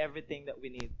knows everything that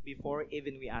we need before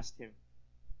even we ask Him.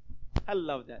 I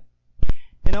love that.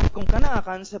 You know, kung kana nga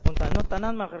concept punta, no,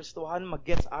 tanan mga Kristohan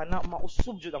mag-gets ana,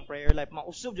 mausog jud ang prayer life,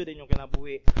 mausog jud inyong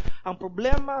kinabuhi. Ang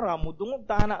problema ra mudungog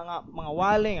tana nga mga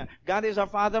wali nga God is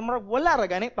our Father, murag wala ra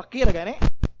gani, pakira gani.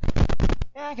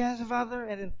 Yeah, God is our Father,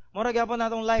 and then murag gyapon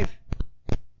natong life.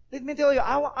 Let me tell you,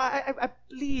 I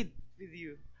plead with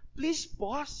you. Please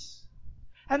pause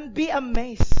and be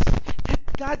amazed that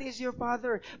God is your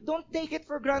Father. Don't take it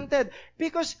for granted.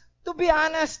 Because, to be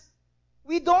honest,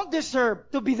 we don't deserve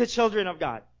to be the children of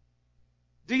God.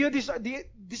 Do you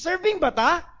deserving ba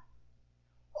ta?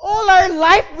 All our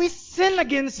life we sin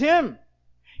against Him.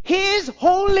 He is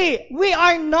holy. We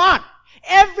are not.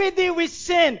 Every day we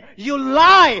sin. You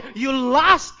lie. You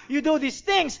lust. You do these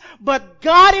things. But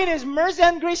God in His mercy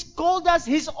and grace called us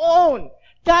His own.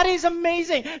 That is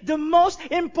amazing. The most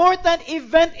important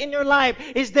event in your life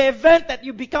is the event that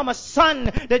you become a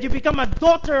son, that you become a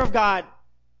daughter of God.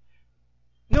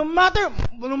 No matter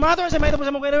sa may mo sa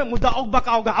mga mudaog ba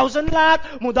ka og gausan lahat,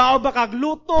 mudaog ba ka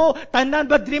gluto, tanan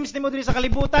ba dreams nimo diri sa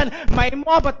kalibutan, may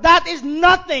mo, but that is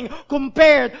nothing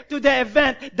compared to the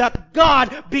event that God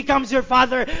becomes your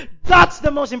Father. That's the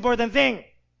most important thing.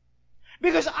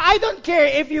 Because I don't care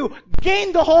if you gain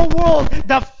the whole world,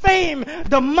 the fame,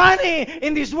 the money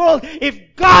in this world.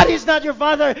 If God is not your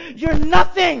Father, you're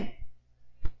nothing.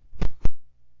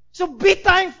 So be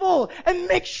thankful and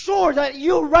make sure that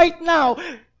you right now,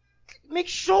 make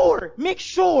sure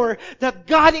that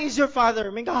God is your Father. I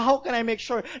mean, how can I make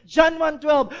sure? John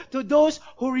 1:12, to those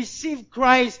who receive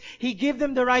Christ, He gave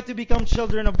them the right to become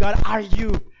children of God. Are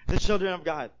you the children of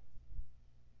God?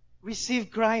 Receive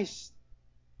Christ.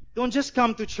 Don't just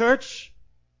come to church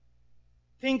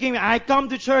thinking, I come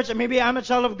to church and maybe I'm a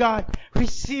child of God.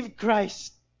 Receive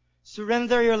Christ.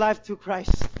 Surrender your life to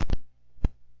Christ.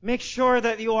 Make sure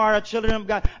that you are a children of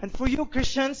God. And for you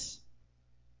Christians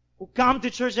who come to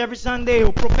church every Sunday,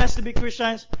 who profess to be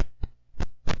Christians,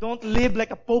 don't live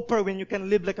like a pauper when you can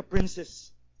live like a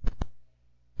princess.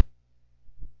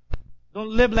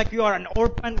 Don't live like you are an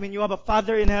orphan when you have a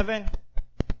Father in heaven.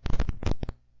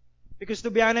 Because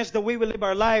to be honest, the way we live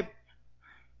our life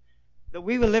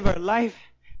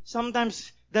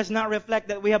sometimes does not reflect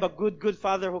that we have a good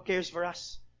Father who cares for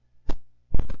us.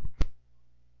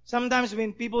 Sometimes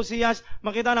when people see us,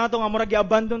 makita nato nga murag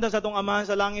gi-abandon ta sa atong Amahan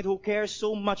sa langit who cares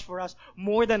so much for us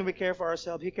more than we care for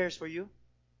ourselves. He cares for you.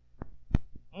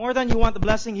 More than you want the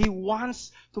blessing, He wants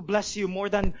to bless you more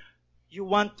than you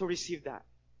want to receive that.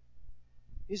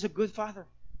 He's a good Father.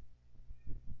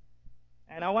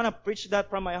 And I want to preach that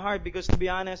from my heart because, to be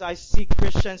honest, I see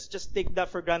Christians just take that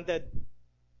for granted.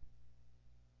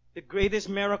 The greatest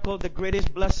miracle, the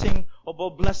greatest blessing of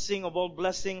all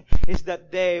blessing is that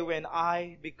day when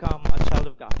I become a child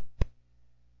of God.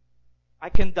 I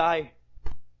can die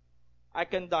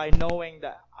knowing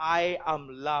that I am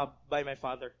loved by my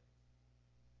Father.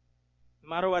 No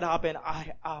matter what happened,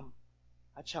 I am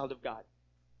a child of God.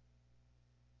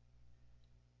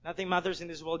 Nothing matters in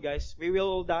this world, guys. We will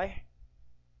all die.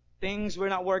 Things will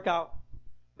not work out.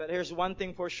 But here's one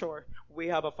thing for sure. We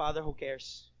have a Father who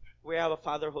cares. We have a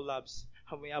Father who loves.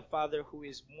 And we have a Father who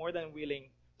is more than willing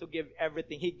to give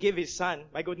everything. He gave His Son.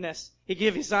 My goodness. He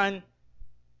gave His Son.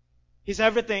 He's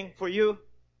everything for you.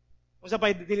 Unsa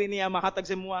pay dili niya mahatag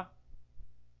sa imo?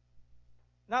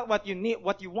 Not what you need,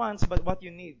 what you want, but what you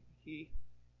need. He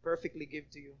perfectly give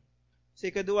to you. Sa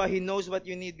ikadua, He knows what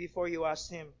you need before you ask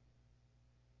Him.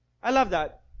 I love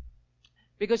that.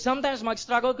 Because sometimes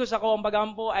mag-struggle ko sa ko ang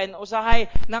pagampo and usahay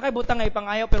nakaibutang nga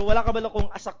ipangayo pero wala ka balo kung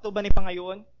asakto ba ni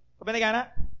pangayon? Kabani kana?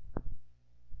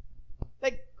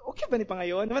 Like okay ba ni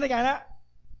pangayon? Kabani kana?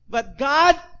 But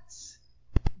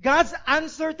God's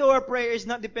answer to our prayer is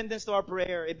not dependence to our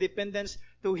prayer. It depends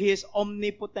to His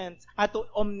omnipotence, to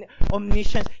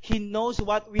omniscience. He knows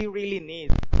what we really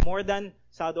need more than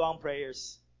sa ato ang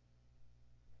prayers.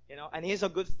 And He's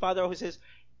a good Father who says,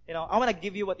 I want to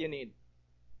give you what you need.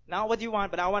 Not what you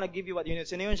want, but I want to give you what you need.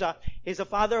 So yun siya, He's a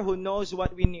Father who knows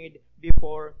what we need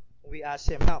before we ask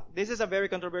Him. Now, this is a very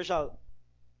controversial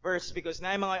verse because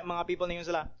na mga people ninyo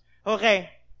sila. Okay,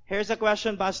 here's a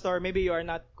question, Pastor. Maybe you are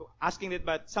not asking it,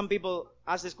 but some people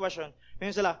ask this question.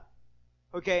 Yun sila.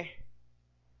 Okay,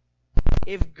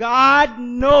 if God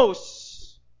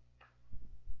knows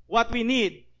what we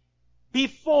need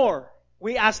before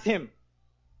we ask Him.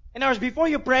 In other words, before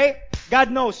you pray,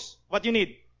 God knows what you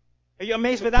need. Are you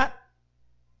amazed with that?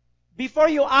 Before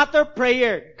you utter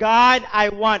prayer, God, I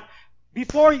want.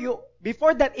 Before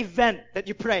that event that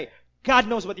you pray, God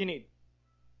knows what you need.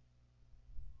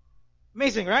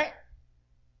 Amazing, right?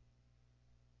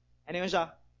 Ano yun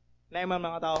siya? Naiman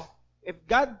mga tao. If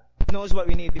God knows what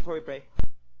we need before we pray,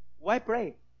 why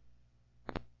pray?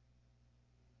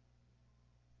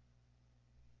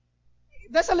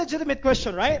 That's a legitimate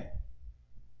question, right?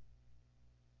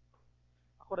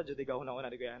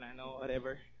 I know,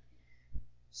 whatever.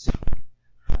 So,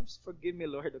 forgive me,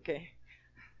 Lord, okay?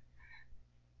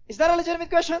 Is that a legitimate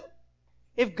question?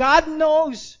 If God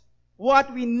knows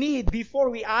what we need before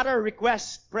we utter a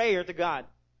request, prayer to God,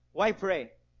 why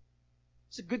pray?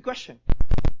 It's a good question.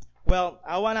 Well,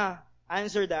 I want to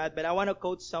answer that, but I want to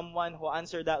quote someone who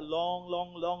answered that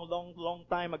long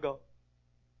time ago.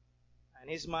 And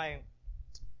he's my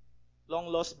long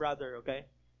lost brother, okay?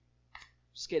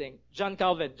 Just kidding. John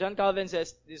Calvin. John Calvin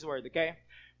says this word, okay?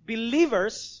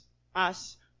 Believers,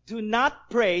 us, do not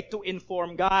pray to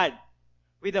inform God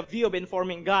with a view of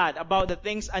informing God about the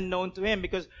things unknown to Him,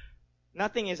 because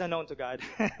nothing is unknown to God.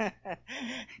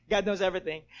 God knows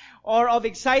everything. Or of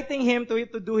exciting Him to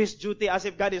do His duty as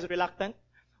if God is reluctant.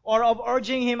 Or of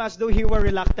urging Him as though He were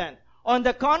reluctant. On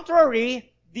the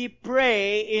contrary, they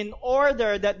pray in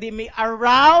order that they may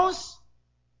arouse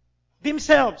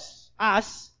themselves,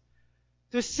 us,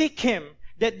 to seek Him,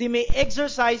 that they may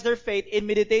exercise their faith in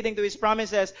meditating to His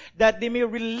promises, that they may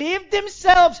relieve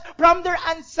themselves from their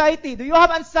anxiety. Do you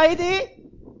have anxiety?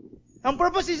 Ang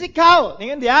purpose is ikaw.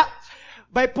 Tingnan diya?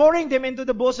 By pouring them into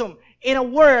the bosom. In a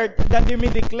word, that they may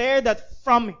declare that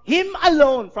from Him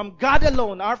alone, from God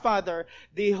alone, our Father,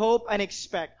 they hope and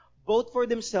expect, both for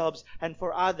themselves and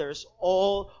for others,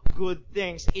 all good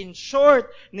things. In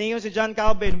short, ninyo si John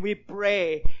Calvin, we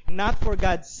pray not for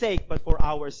God's sake, but for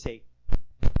our sake.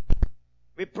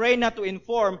 We pray not to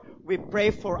inform, we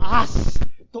pray for us,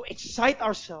 to excite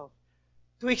ourselves,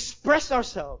 to express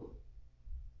ourselves,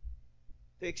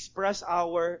 to express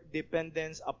our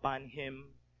dependence upon Him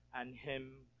and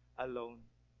Him alone.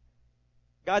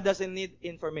 God doesn't need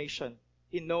information.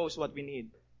 He knows what we need.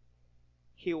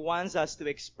 He wants us to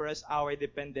express our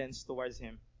dependence towards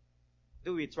Him.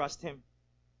 Do we trust Him?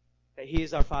 That He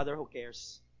is our Father who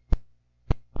cares.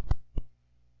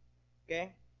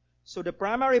 Okay? So the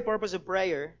primary purpose of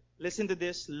prayer, listen to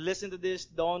this,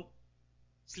 don't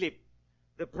sleep.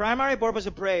 The primary purpose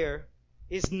of prayer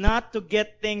is not to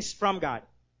get things from God,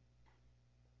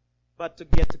 but to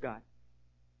get to God.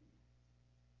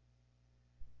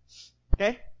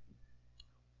 Okay?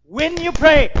 When you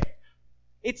pray,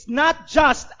 it's not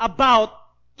just about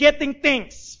getting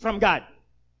things from God.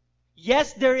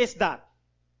 Yes, there is that.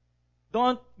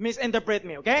 Don't misinterpret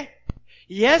me, okay?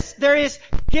 Yes, there is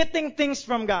getting things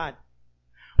from God.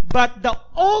 But the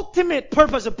ultimate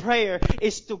purpose of prayer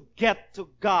is to get to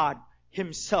God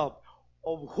Himself,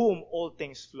 of whom all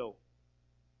things flow.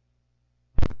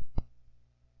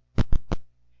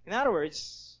 In other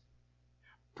words,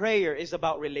 prayer is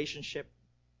about relationship,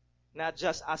 not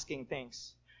just asking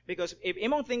things. Because if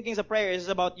imong thinking sa prayer is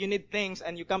about you need things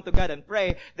and you come to God and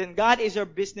pray, then God is your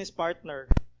business partner,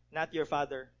 not your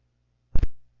father.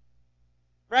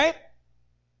 Right?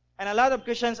 And a lot of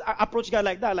Christians approach God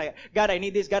like that. Like, God, I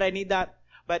need this, God, I need that.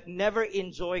 But never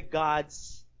enjoy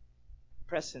God's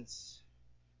presence.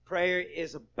 Prayer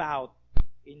is about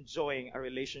enjoying a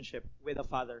relationship with a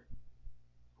Father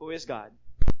who is God,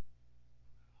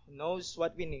 who knows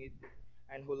what we need,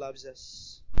 and who loves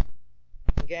us.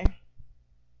 Okay?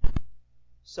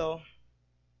 So,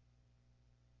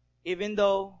 even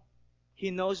though He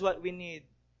knows what we need,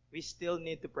 we still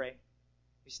need to pray.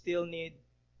 We still need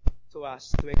to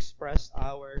us to express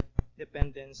our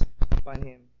dependence upon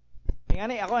Him.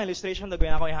 Nga ako ang illustration na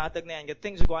gawin ako yung hatag na yan. Get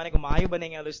things ko kung maayo ba na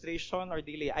yung illustration or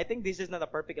dili. I think this is not a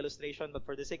perfect illustration, but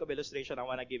for the sake of illustration, I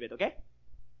want to give it, okay?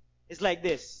 It's like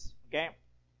this, okay?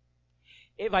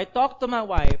 If I talk to my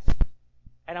wife,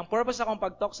 and ang purpose akong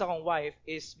pag-talk sa akong wife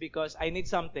is because I need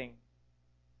something,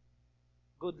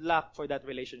 good luck for that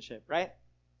relationship, right?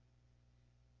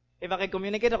 If I can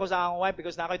communicate ako sa akong wife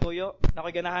because na ako'y tuyo, na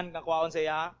ako'y ganahan ng kuwaon sa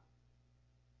iya,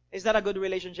 is that a good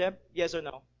relationship? Yes or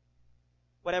no?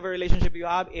 Whatever relationship you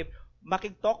have, if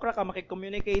makig-talk ra ka,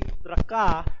 makig-communicate ra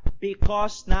ka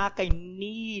because na kay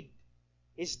need,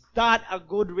 is that a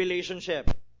good relationship?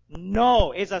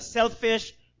 No, it's a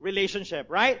selfish relationship,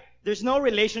 right? There's no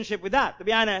relationship with that, to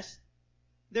be honest.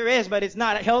 There is, but it's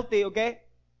not healthy, okay?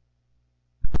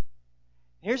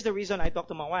 Here's the reason I talk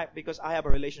to my wife, because I have a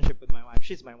relationship with my wife.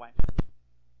 She's my wife.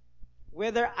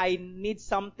 Whether I need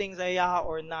something sa iya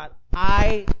or not,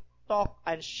 I talk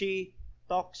and she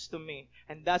talks to me.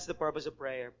 And that's the purpose of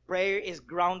prayer. Prayer is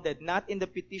grounded not in the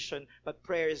petition, but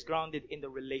prayer is grounded in the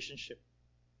relationship.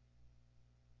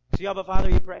 So you have a father,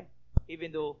 you pray,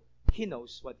 even though He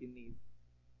knows what you need.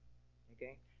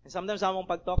 Okay? And sometimes among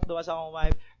pag-talk doon sa akong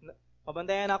wife,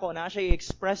 mabantayan ako na siya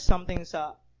i-express something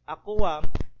sa ako.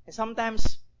 And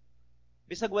sometimes,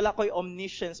 bisag wala ko'y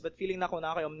omniscience, but feeling na ako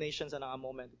na ako'y omniscience na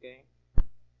moment, okay?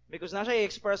 Because na siya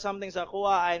i-express something sa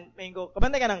kuha, and may ko,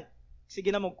 kabantay ka ng, sige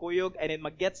na mong kuyog, and then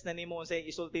mag-gets na ni mo say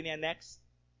isulti niya next.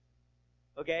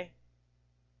 Okay?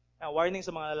 Now, warning sa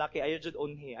mga lalaki, ayaw jud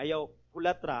unhi, ayaw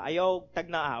hulatra, ayaw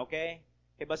tagnaa, okay?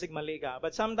 Kay basig mali ka.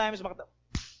 But sometimes,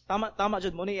 tama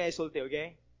jud mo ni isulti,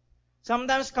 okay?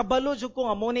 Sometimes, kabalo jud ko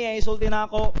nga mo ni isulti na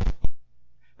ako.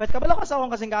 But kabalo ka sa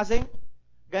akong kasing-kasing,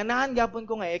 Ganahan gapon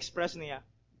ko nga i-express niya.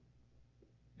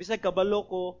 Bisag kabalo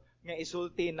ko nga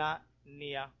isulti na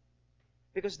niya.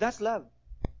 Because that's love.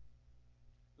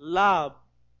 Love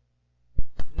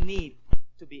need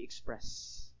to be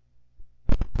expressed.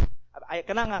 Ay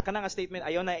kana nga statement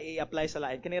ayo na i-apply sa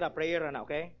lain. Kanira prayer na,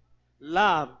 okay?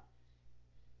 Love.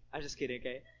 I'm just kidding,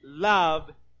 okay?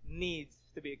 Love needs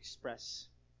to be expressed.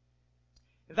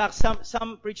 In fact,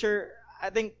 some preacher, I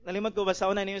think nalimot ko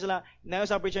basa na niyo sila, nayo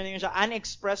sa preacher niyo siya,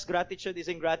 unexpressed gratitude is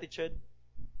ingratitude.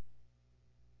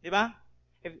 Di ba?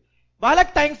 If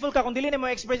balag thankful ka kung dili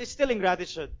nimo express, it's still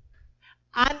ingratitude.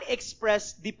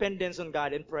 Unexpressed dependence on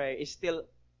God and prayer is still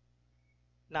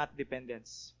not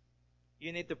dependence.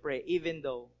 You need to pray even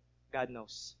though God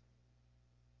knows.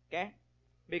 Okay?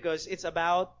 Because it's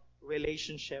about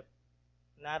relationship,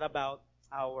 not about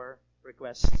our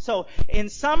request. So, in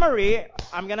summary,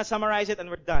 I'm gonna summarize it and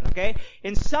we're done, okay?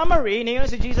 In summary, niyo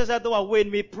si Jesus said to us,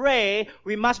 when we pray,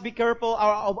 we must be careful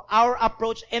of our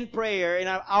approach in prayer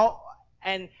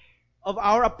and of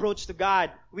our approach to God.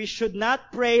 We should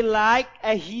not pray like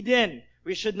a heathen.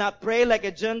 We should not pray like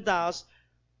a Gentiles.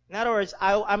 In other words,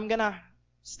 I'm gonna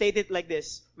state it like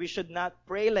this. We should not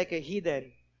pray like a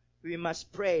heathen. We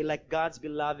must pray like God's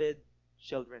beloved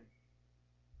children.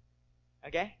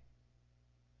 Okay?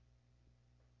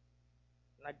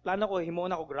 Nagplano ko, himo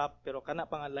na ko rap, pero kana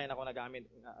pa nga line ako nagamit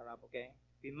na rap, okay?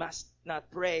 We must not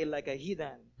pray like a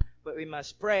heathen, but we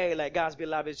must pray like God's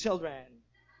beloved children.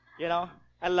 You know?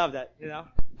 I love that, you know?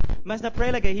 We must not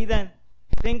pray like a heathen,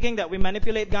 thinking that we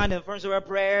manipulate God in terms of our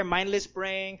prayer, mindless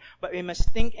praying, but we must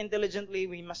think intelligently.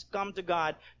 We must come to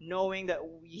God knowing that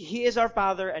He is our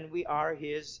Father and we are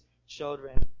His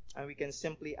children. And we can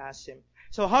simply ask Him.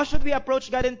 So how should we approach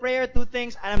God in prayer? Two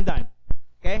things, and I'm done.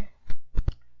 Okay?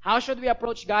 How should we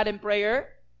approach God in prayer?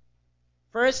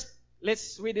 First,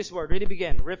 let's read this word. Ready,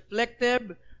 begin.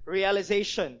 Reflective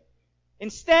realization.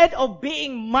 Instead of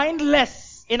being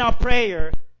mindless in our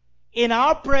prayer, in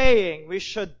our praying, we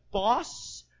should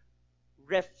pause,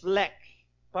 reflect,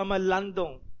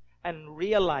 pamalandong, and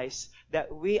realize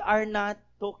that we are not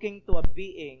talking to a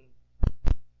being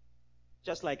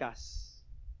just like us.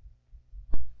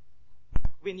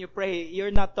 When you pray, you're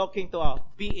not talking to a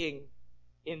being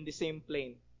in the same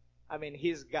plane. I mean,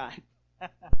 He's God.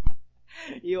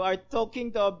 You are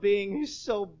talking to a being who's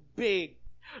so big.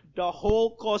 The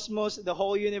whole cosmos, the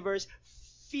whole universe,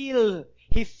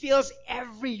 He feels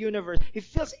every universe. He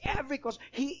feels every cosmos.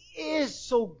 He is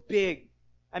so big.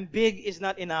 And big is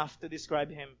not enough to describe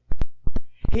Him.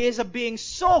 He is a being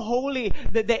so holy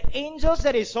that the angels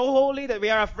that is so holy that we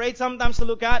are afraid sometimes to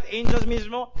look at, angels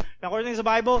mismo, according to the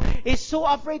Bible, is so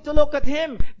afraid to look at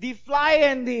Him. They fly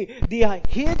and they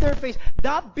hid their face.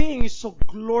 That being is so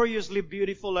gloriously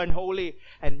beautiful and holy,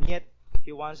 and yet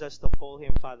He wants us to call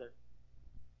Him Father.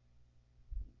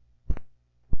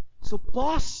 So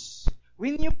pause.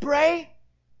 When you pray,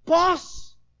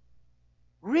 pause.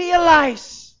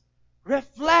 Realize.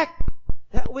 Reflect.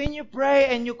 That when you pray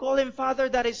and you call Him Father,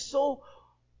 that is so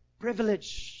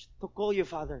privileged to call you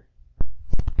Father.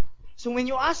 So when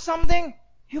you ask something,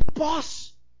 you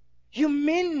pause. You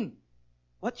mean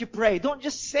what you pray. Don't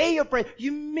just say you pray.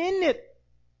 You mean it.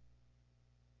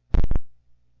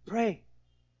 Pray.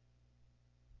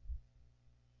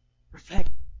 Reflect.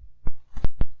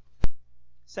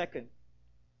 Second,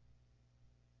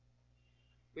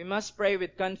 we must pray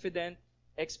with confident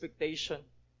expectation.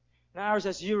 Now,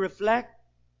 as you reflect,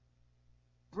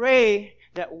 pray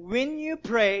that when you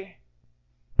pray,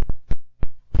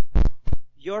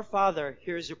 your Father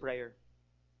hears your prayer.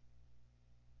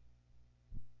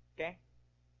 Okay?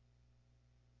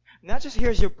 Not just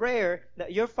hears your prayer,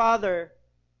 that your Father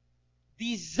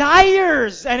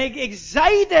desires and is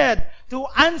excited to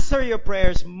answer your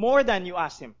prayers more than you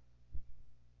ask Him.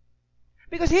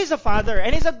 Because He's a Father,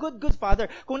 and He's a good Father.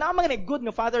 Kung naman nga good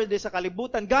na Father di sa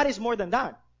kalibutan, God is more than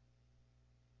that.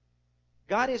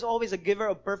 God is always a giver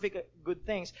of perfect good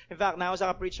things. In fact, now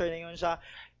sa preacher ngayon siya,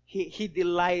 He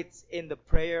delights in the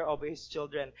prayer of His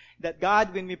children. That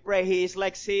God, when we pray, He is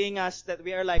like seeing us that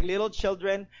we are like little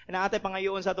children. And atay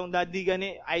pangayoon sa atong daddy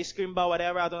gani, ice cream ba,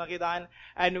 whatever, atong nakitaan.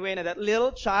 And when that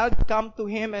little child come to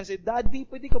Him and say, Daddy,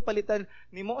 pwede ko palitan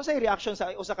ni mo sa reaction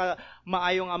sa usa ka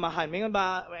maayong amahan. Mingon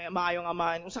ba maayong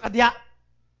amahan? Usa ka diya.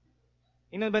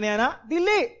 Inon ba niya na?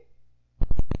 Dili.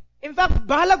 In fact,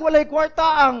 bahalag walay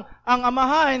kwarta ang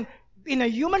amahan in a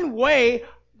human way.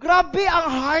 Grabe ang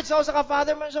heart sa ka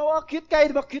father man siya. Oh, cute kayo,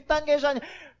 diba? Cutean kayo siya.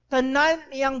 Tanan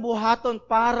iyang buhaton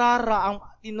para ra ang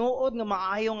tinuod nga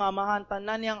maayong amahan.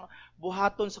 Tanan iyang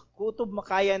buhaton sa kutob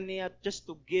makayan niya just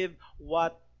to give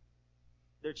what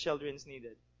their children's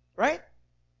needed. Right?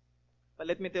 But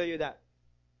let me tell you that.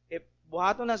 If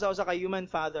buhaton na sa usa ka human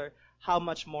father, how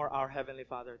much more our heavenly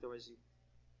Father towards you.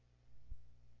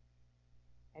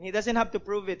 And He doesn't have to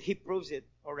prove it. He proves it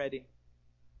already.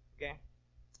 Okay?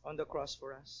 On the cross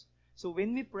for us. So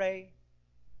when we pray,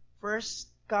 first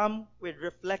come with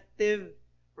reflective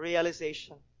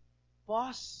realization.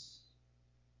 Pause.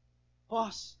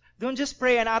 Pause. Don't just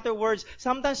pray and utter words.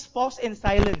 Sometimes pause in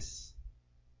silence.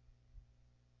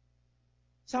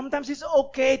 Sometimes it's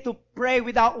okay to pray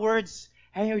without words.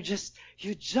 And you just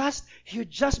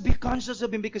be conscious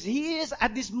of Him because He is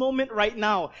at this moment right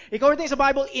now. According to the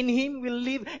Bible, in Him we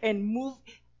live and move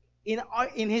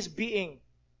in His being.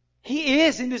 He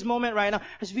is in this moment right now.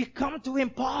 As we come to Him,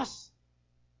 pause.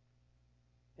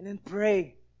 And then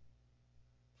pray.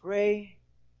 Pray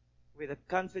with a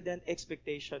confident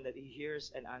expectation that He hears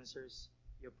and answers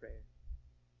your prayer.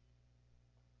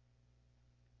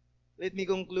 Let me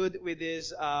conclude with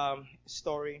this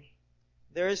story.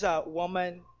 There's a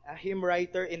woman, a hymn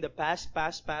writer in the past,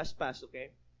 okay?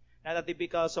 Not a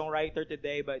typical songwriter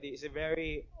today, but he's a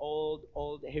very old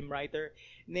hymn writer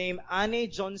named Annie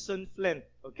Johnson Flint,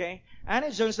 okay?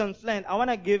 Annie Johnson Flint, I want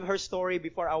to give her story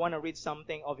before I want to read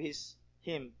something of his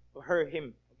hymn, or her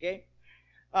hymn, okay?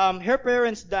 Her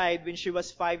parents died when she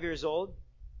was 5 years old.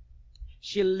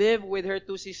 She lived with her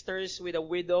two sisters with a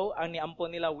widow, ang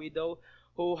niampon nila widow,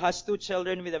 who has two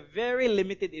children with a very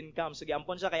limited income. So,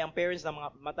 giampon siya kay ang parents na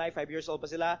mga matay, 5 years old pa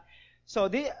sila.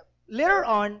 So, later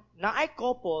on, naay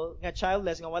couple nga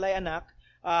childless, nga walay anak,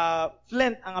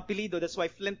 Flint ang apelido, that's why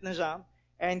Flint na siya,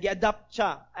 and gi-adopt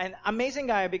siya. And amazing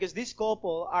guy because this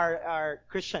couple are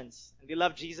Christians, and they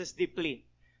love Jesus deeply.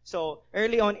 So,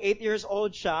 early on, 8 years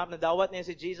old siya, nadawat niya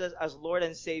si Jesus as Lord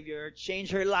and Savior,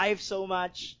 changed her life so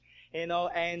much,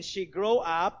 and she grew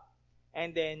up,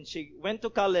 and then she went to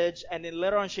college, and then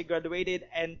later on she graduated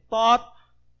and taught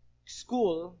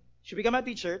school. She became a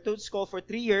teacher, taught school for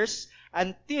 3 years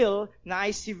until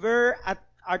na severe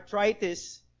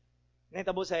arthritis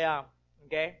nahitabo saya.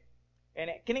 Okay?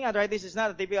 And kining arthritis is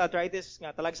not a typical arthritis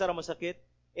nga talagsa ra mo sakit.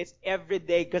 It's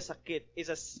everyday kasakit.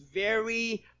 It's a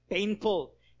very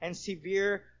painful and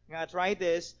severe nga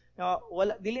arthritis.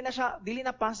 Dili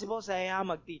na possible sa iya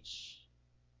mag-teach.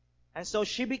 And so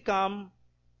she become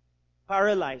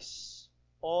paralyzed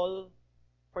all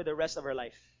for the rest of her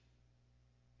life.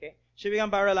 Okay? She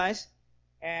became paralyzed,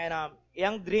 and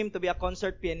iyang dream to be a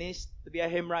concert pianist, to be a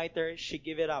hymn writer, she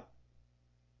gave it up.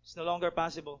 It's no longer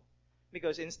possible.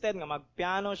 Because instead nga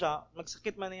magpiano siya,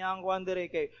 magsakit man iyang kuan diri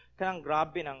kay kanang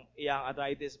grabe ng iyang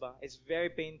arthritis ba. It's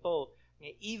very painful.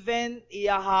 Even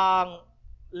iyang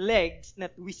legs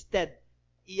na twisted.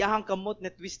 Iyang kamot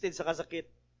na twisted sa kasakit.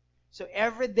 So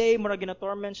every day mura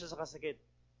gina-torment siya sa kasakit.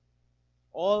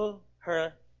 For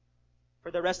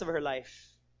the rest of her life,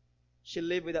 she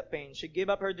lived with that pain. She gave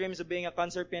up her dreams of being a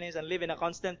concert pianist and live in a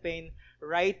constant pain,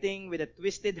 writing with a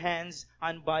twisted hands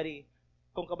and body.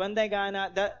 Kung kabanday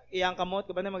gana, iyang kamot,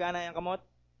 kabanday magana iyang kamot,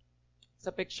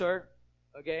 sa picture,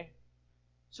 okay?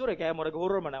 Sure, kaya mo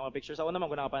horror man ang mga picture. Sa una man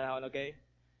kuna panahon, okay?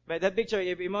 But that picture,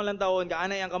 if imo lang taon,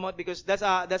 gaana iyang kamot because that's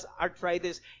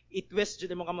arthritis. It twists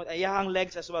jud mo kamot, iyang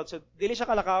legs as well. So dili siya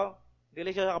kalakaw,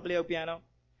 dili siya ka-play og piano.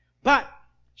 But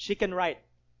she can write.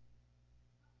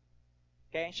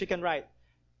 Okay? She can write.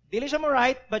 Dili siya mo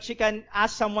write, but she can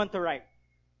ask someone to write.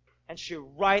 And she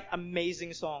write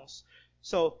amazing songs.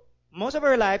 So, most of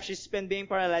her life, she spent being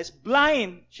paralyzed.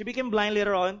 Blind. She became blind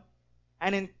later on.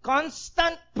 And in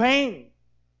constant pain.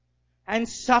 And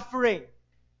suffering.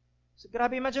 So,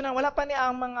 grabe, imagine na, wala pa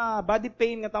niya ang mga body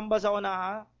pain nga tambal sa una,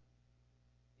 ha?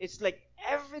 It's like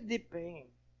everyday pain.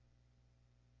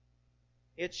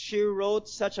 Yet she wrote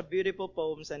such a beautiful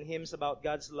poems and hymns about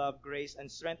God's love, grace,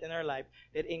 and strength in her life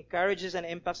that encourages and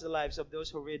impacts the lives of those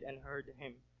who read and heard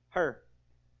her.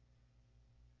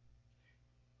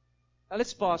 Now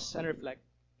let's pause and reflect.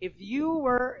 If you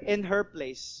were in her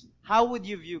place, how would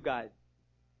you view God?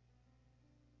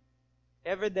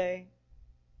 Every day,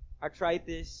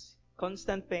 arthritis,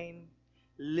 constant pain,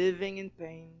 living in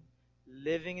pain,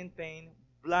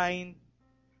 blind.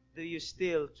 Do you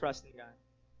still trust in God?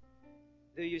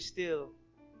 Do you still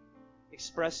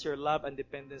express your love and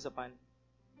dependence upon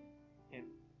Him?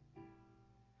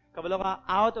 Kabalo ka,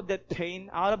 out of that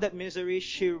pain, out of that misery,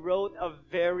 she wrote a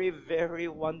very, very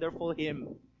wonderful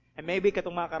hymn. And maybe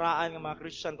katong mga karaan ng mga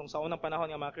Christian, tong sa unang panahon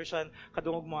ng mga Christian,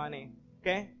 kadungog mo ani.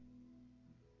 Okay?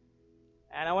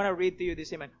 And I want to read to you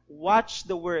this hymn. Watch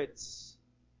the words.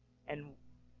 And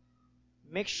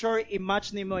make sure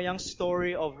i-match nimo yung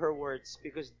story of her words.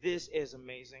 Because this is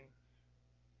amazing.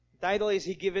 Title is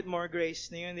He Give It More Grace.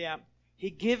 He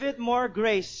give it more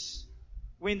grace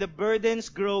when the burdens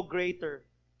grow greater.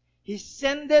 He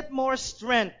sendeth more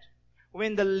strength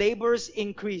when the labors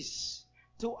increase.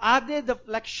 To added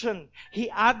affliction, He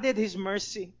added His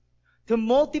mercy. To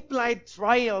multiplied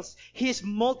trials, His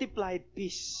multiplied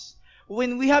peace.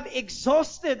 When we have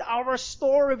exhausted our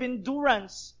store of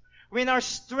endurance, when our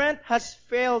strength has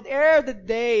failed ere the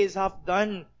day is half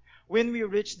done, when we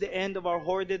reach the end of our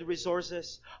hoarded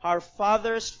resources, our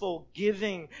Father's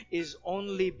forgiving is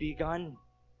only begun.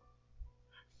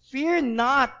 Fear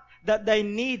not that thy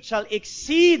need shall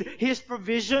exceed His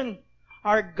provision.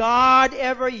 Our God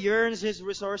ever yearns His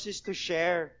resources to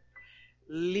share.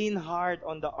 Lean hard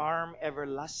on the arm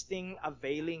everlasting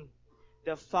availing.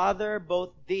 The Father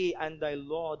both thee and thy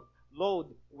load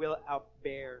will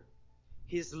outbear.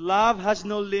 His love has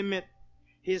no limit.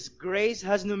 His grace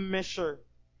has no measure.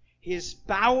 His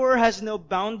power has no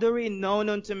boundary known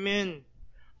unto men.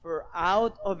 For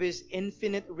out of His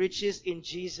infinite riches in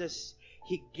Jesus,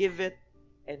 He giveth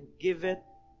and giveth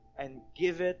and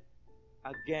giveth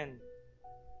again.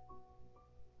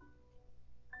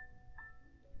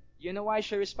 You know why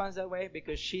she responds that way?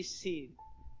 Because she sees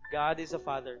God is a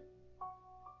Father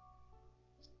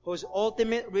whose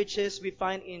ultimate riches we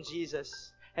find in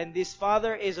Jesus. And this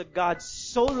Father is a God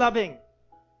so loving,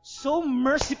 so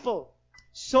merciful,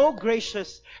 so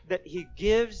gracious that He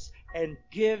gives and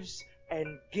gives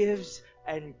and gives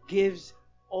and gives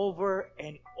over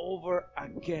and over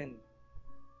again.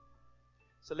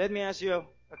 So let me ask you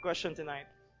a question tonight.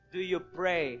 Do you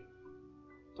pray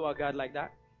to a God like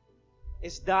that?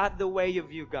 Is that the way you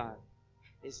view God?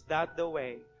 Is that the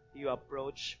way you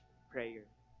approach prayer?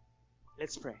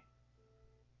 Let's pray.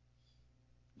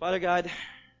 Father God,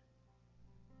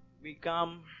 we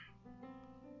come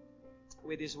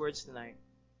with these words tonight.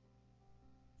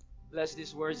 Bless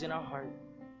these words in our heart.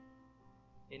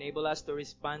 Enable us to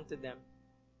respond to them.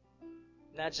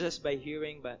 Not just by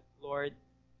hearing, but Lord,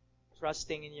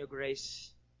 trusting in your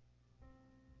grace,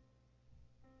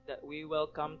 that we will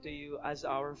come to you as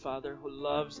our Father who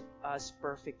loves us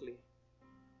perfectly.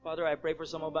 Father, I pray for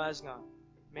some of us now.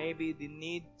 Maybe they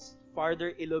need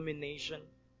further illumination,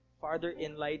 further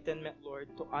enlightenment, Lord,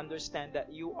 to understand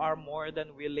that you are more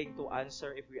than willing to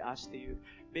answer if we ask to you.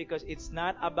 Because it's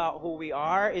not about who we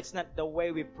are, it's not the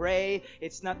way we pray,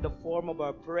 it's not the form of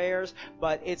our prayers,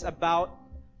 but it's about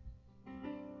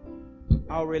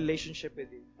our relationship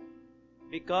with you.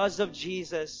 Because of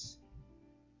Jesus,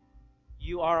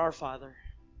 you are our Father.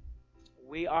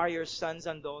 We are your sons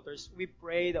and daughters. We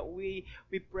pray that we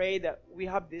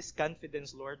have this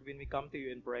confidence, Lord, when we come to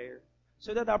you in prayer.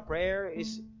 So that our prayer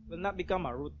will not become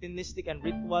a routinistic and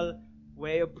ritual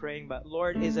way of praying, but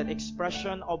Lord, is an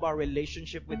expression of our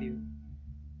relationship with you.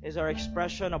 Is our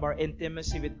expression of our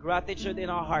intimacy with gratitude in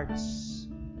our hearts.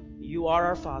 You are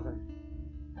our Father.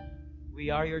 We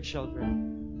are your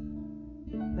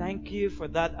children. Thank you for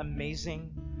that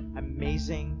amazing,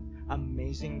 amazing,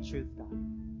 amazing truth, God.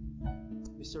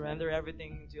 We surrender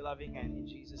everything to your loving hand in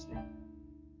Jesus' name.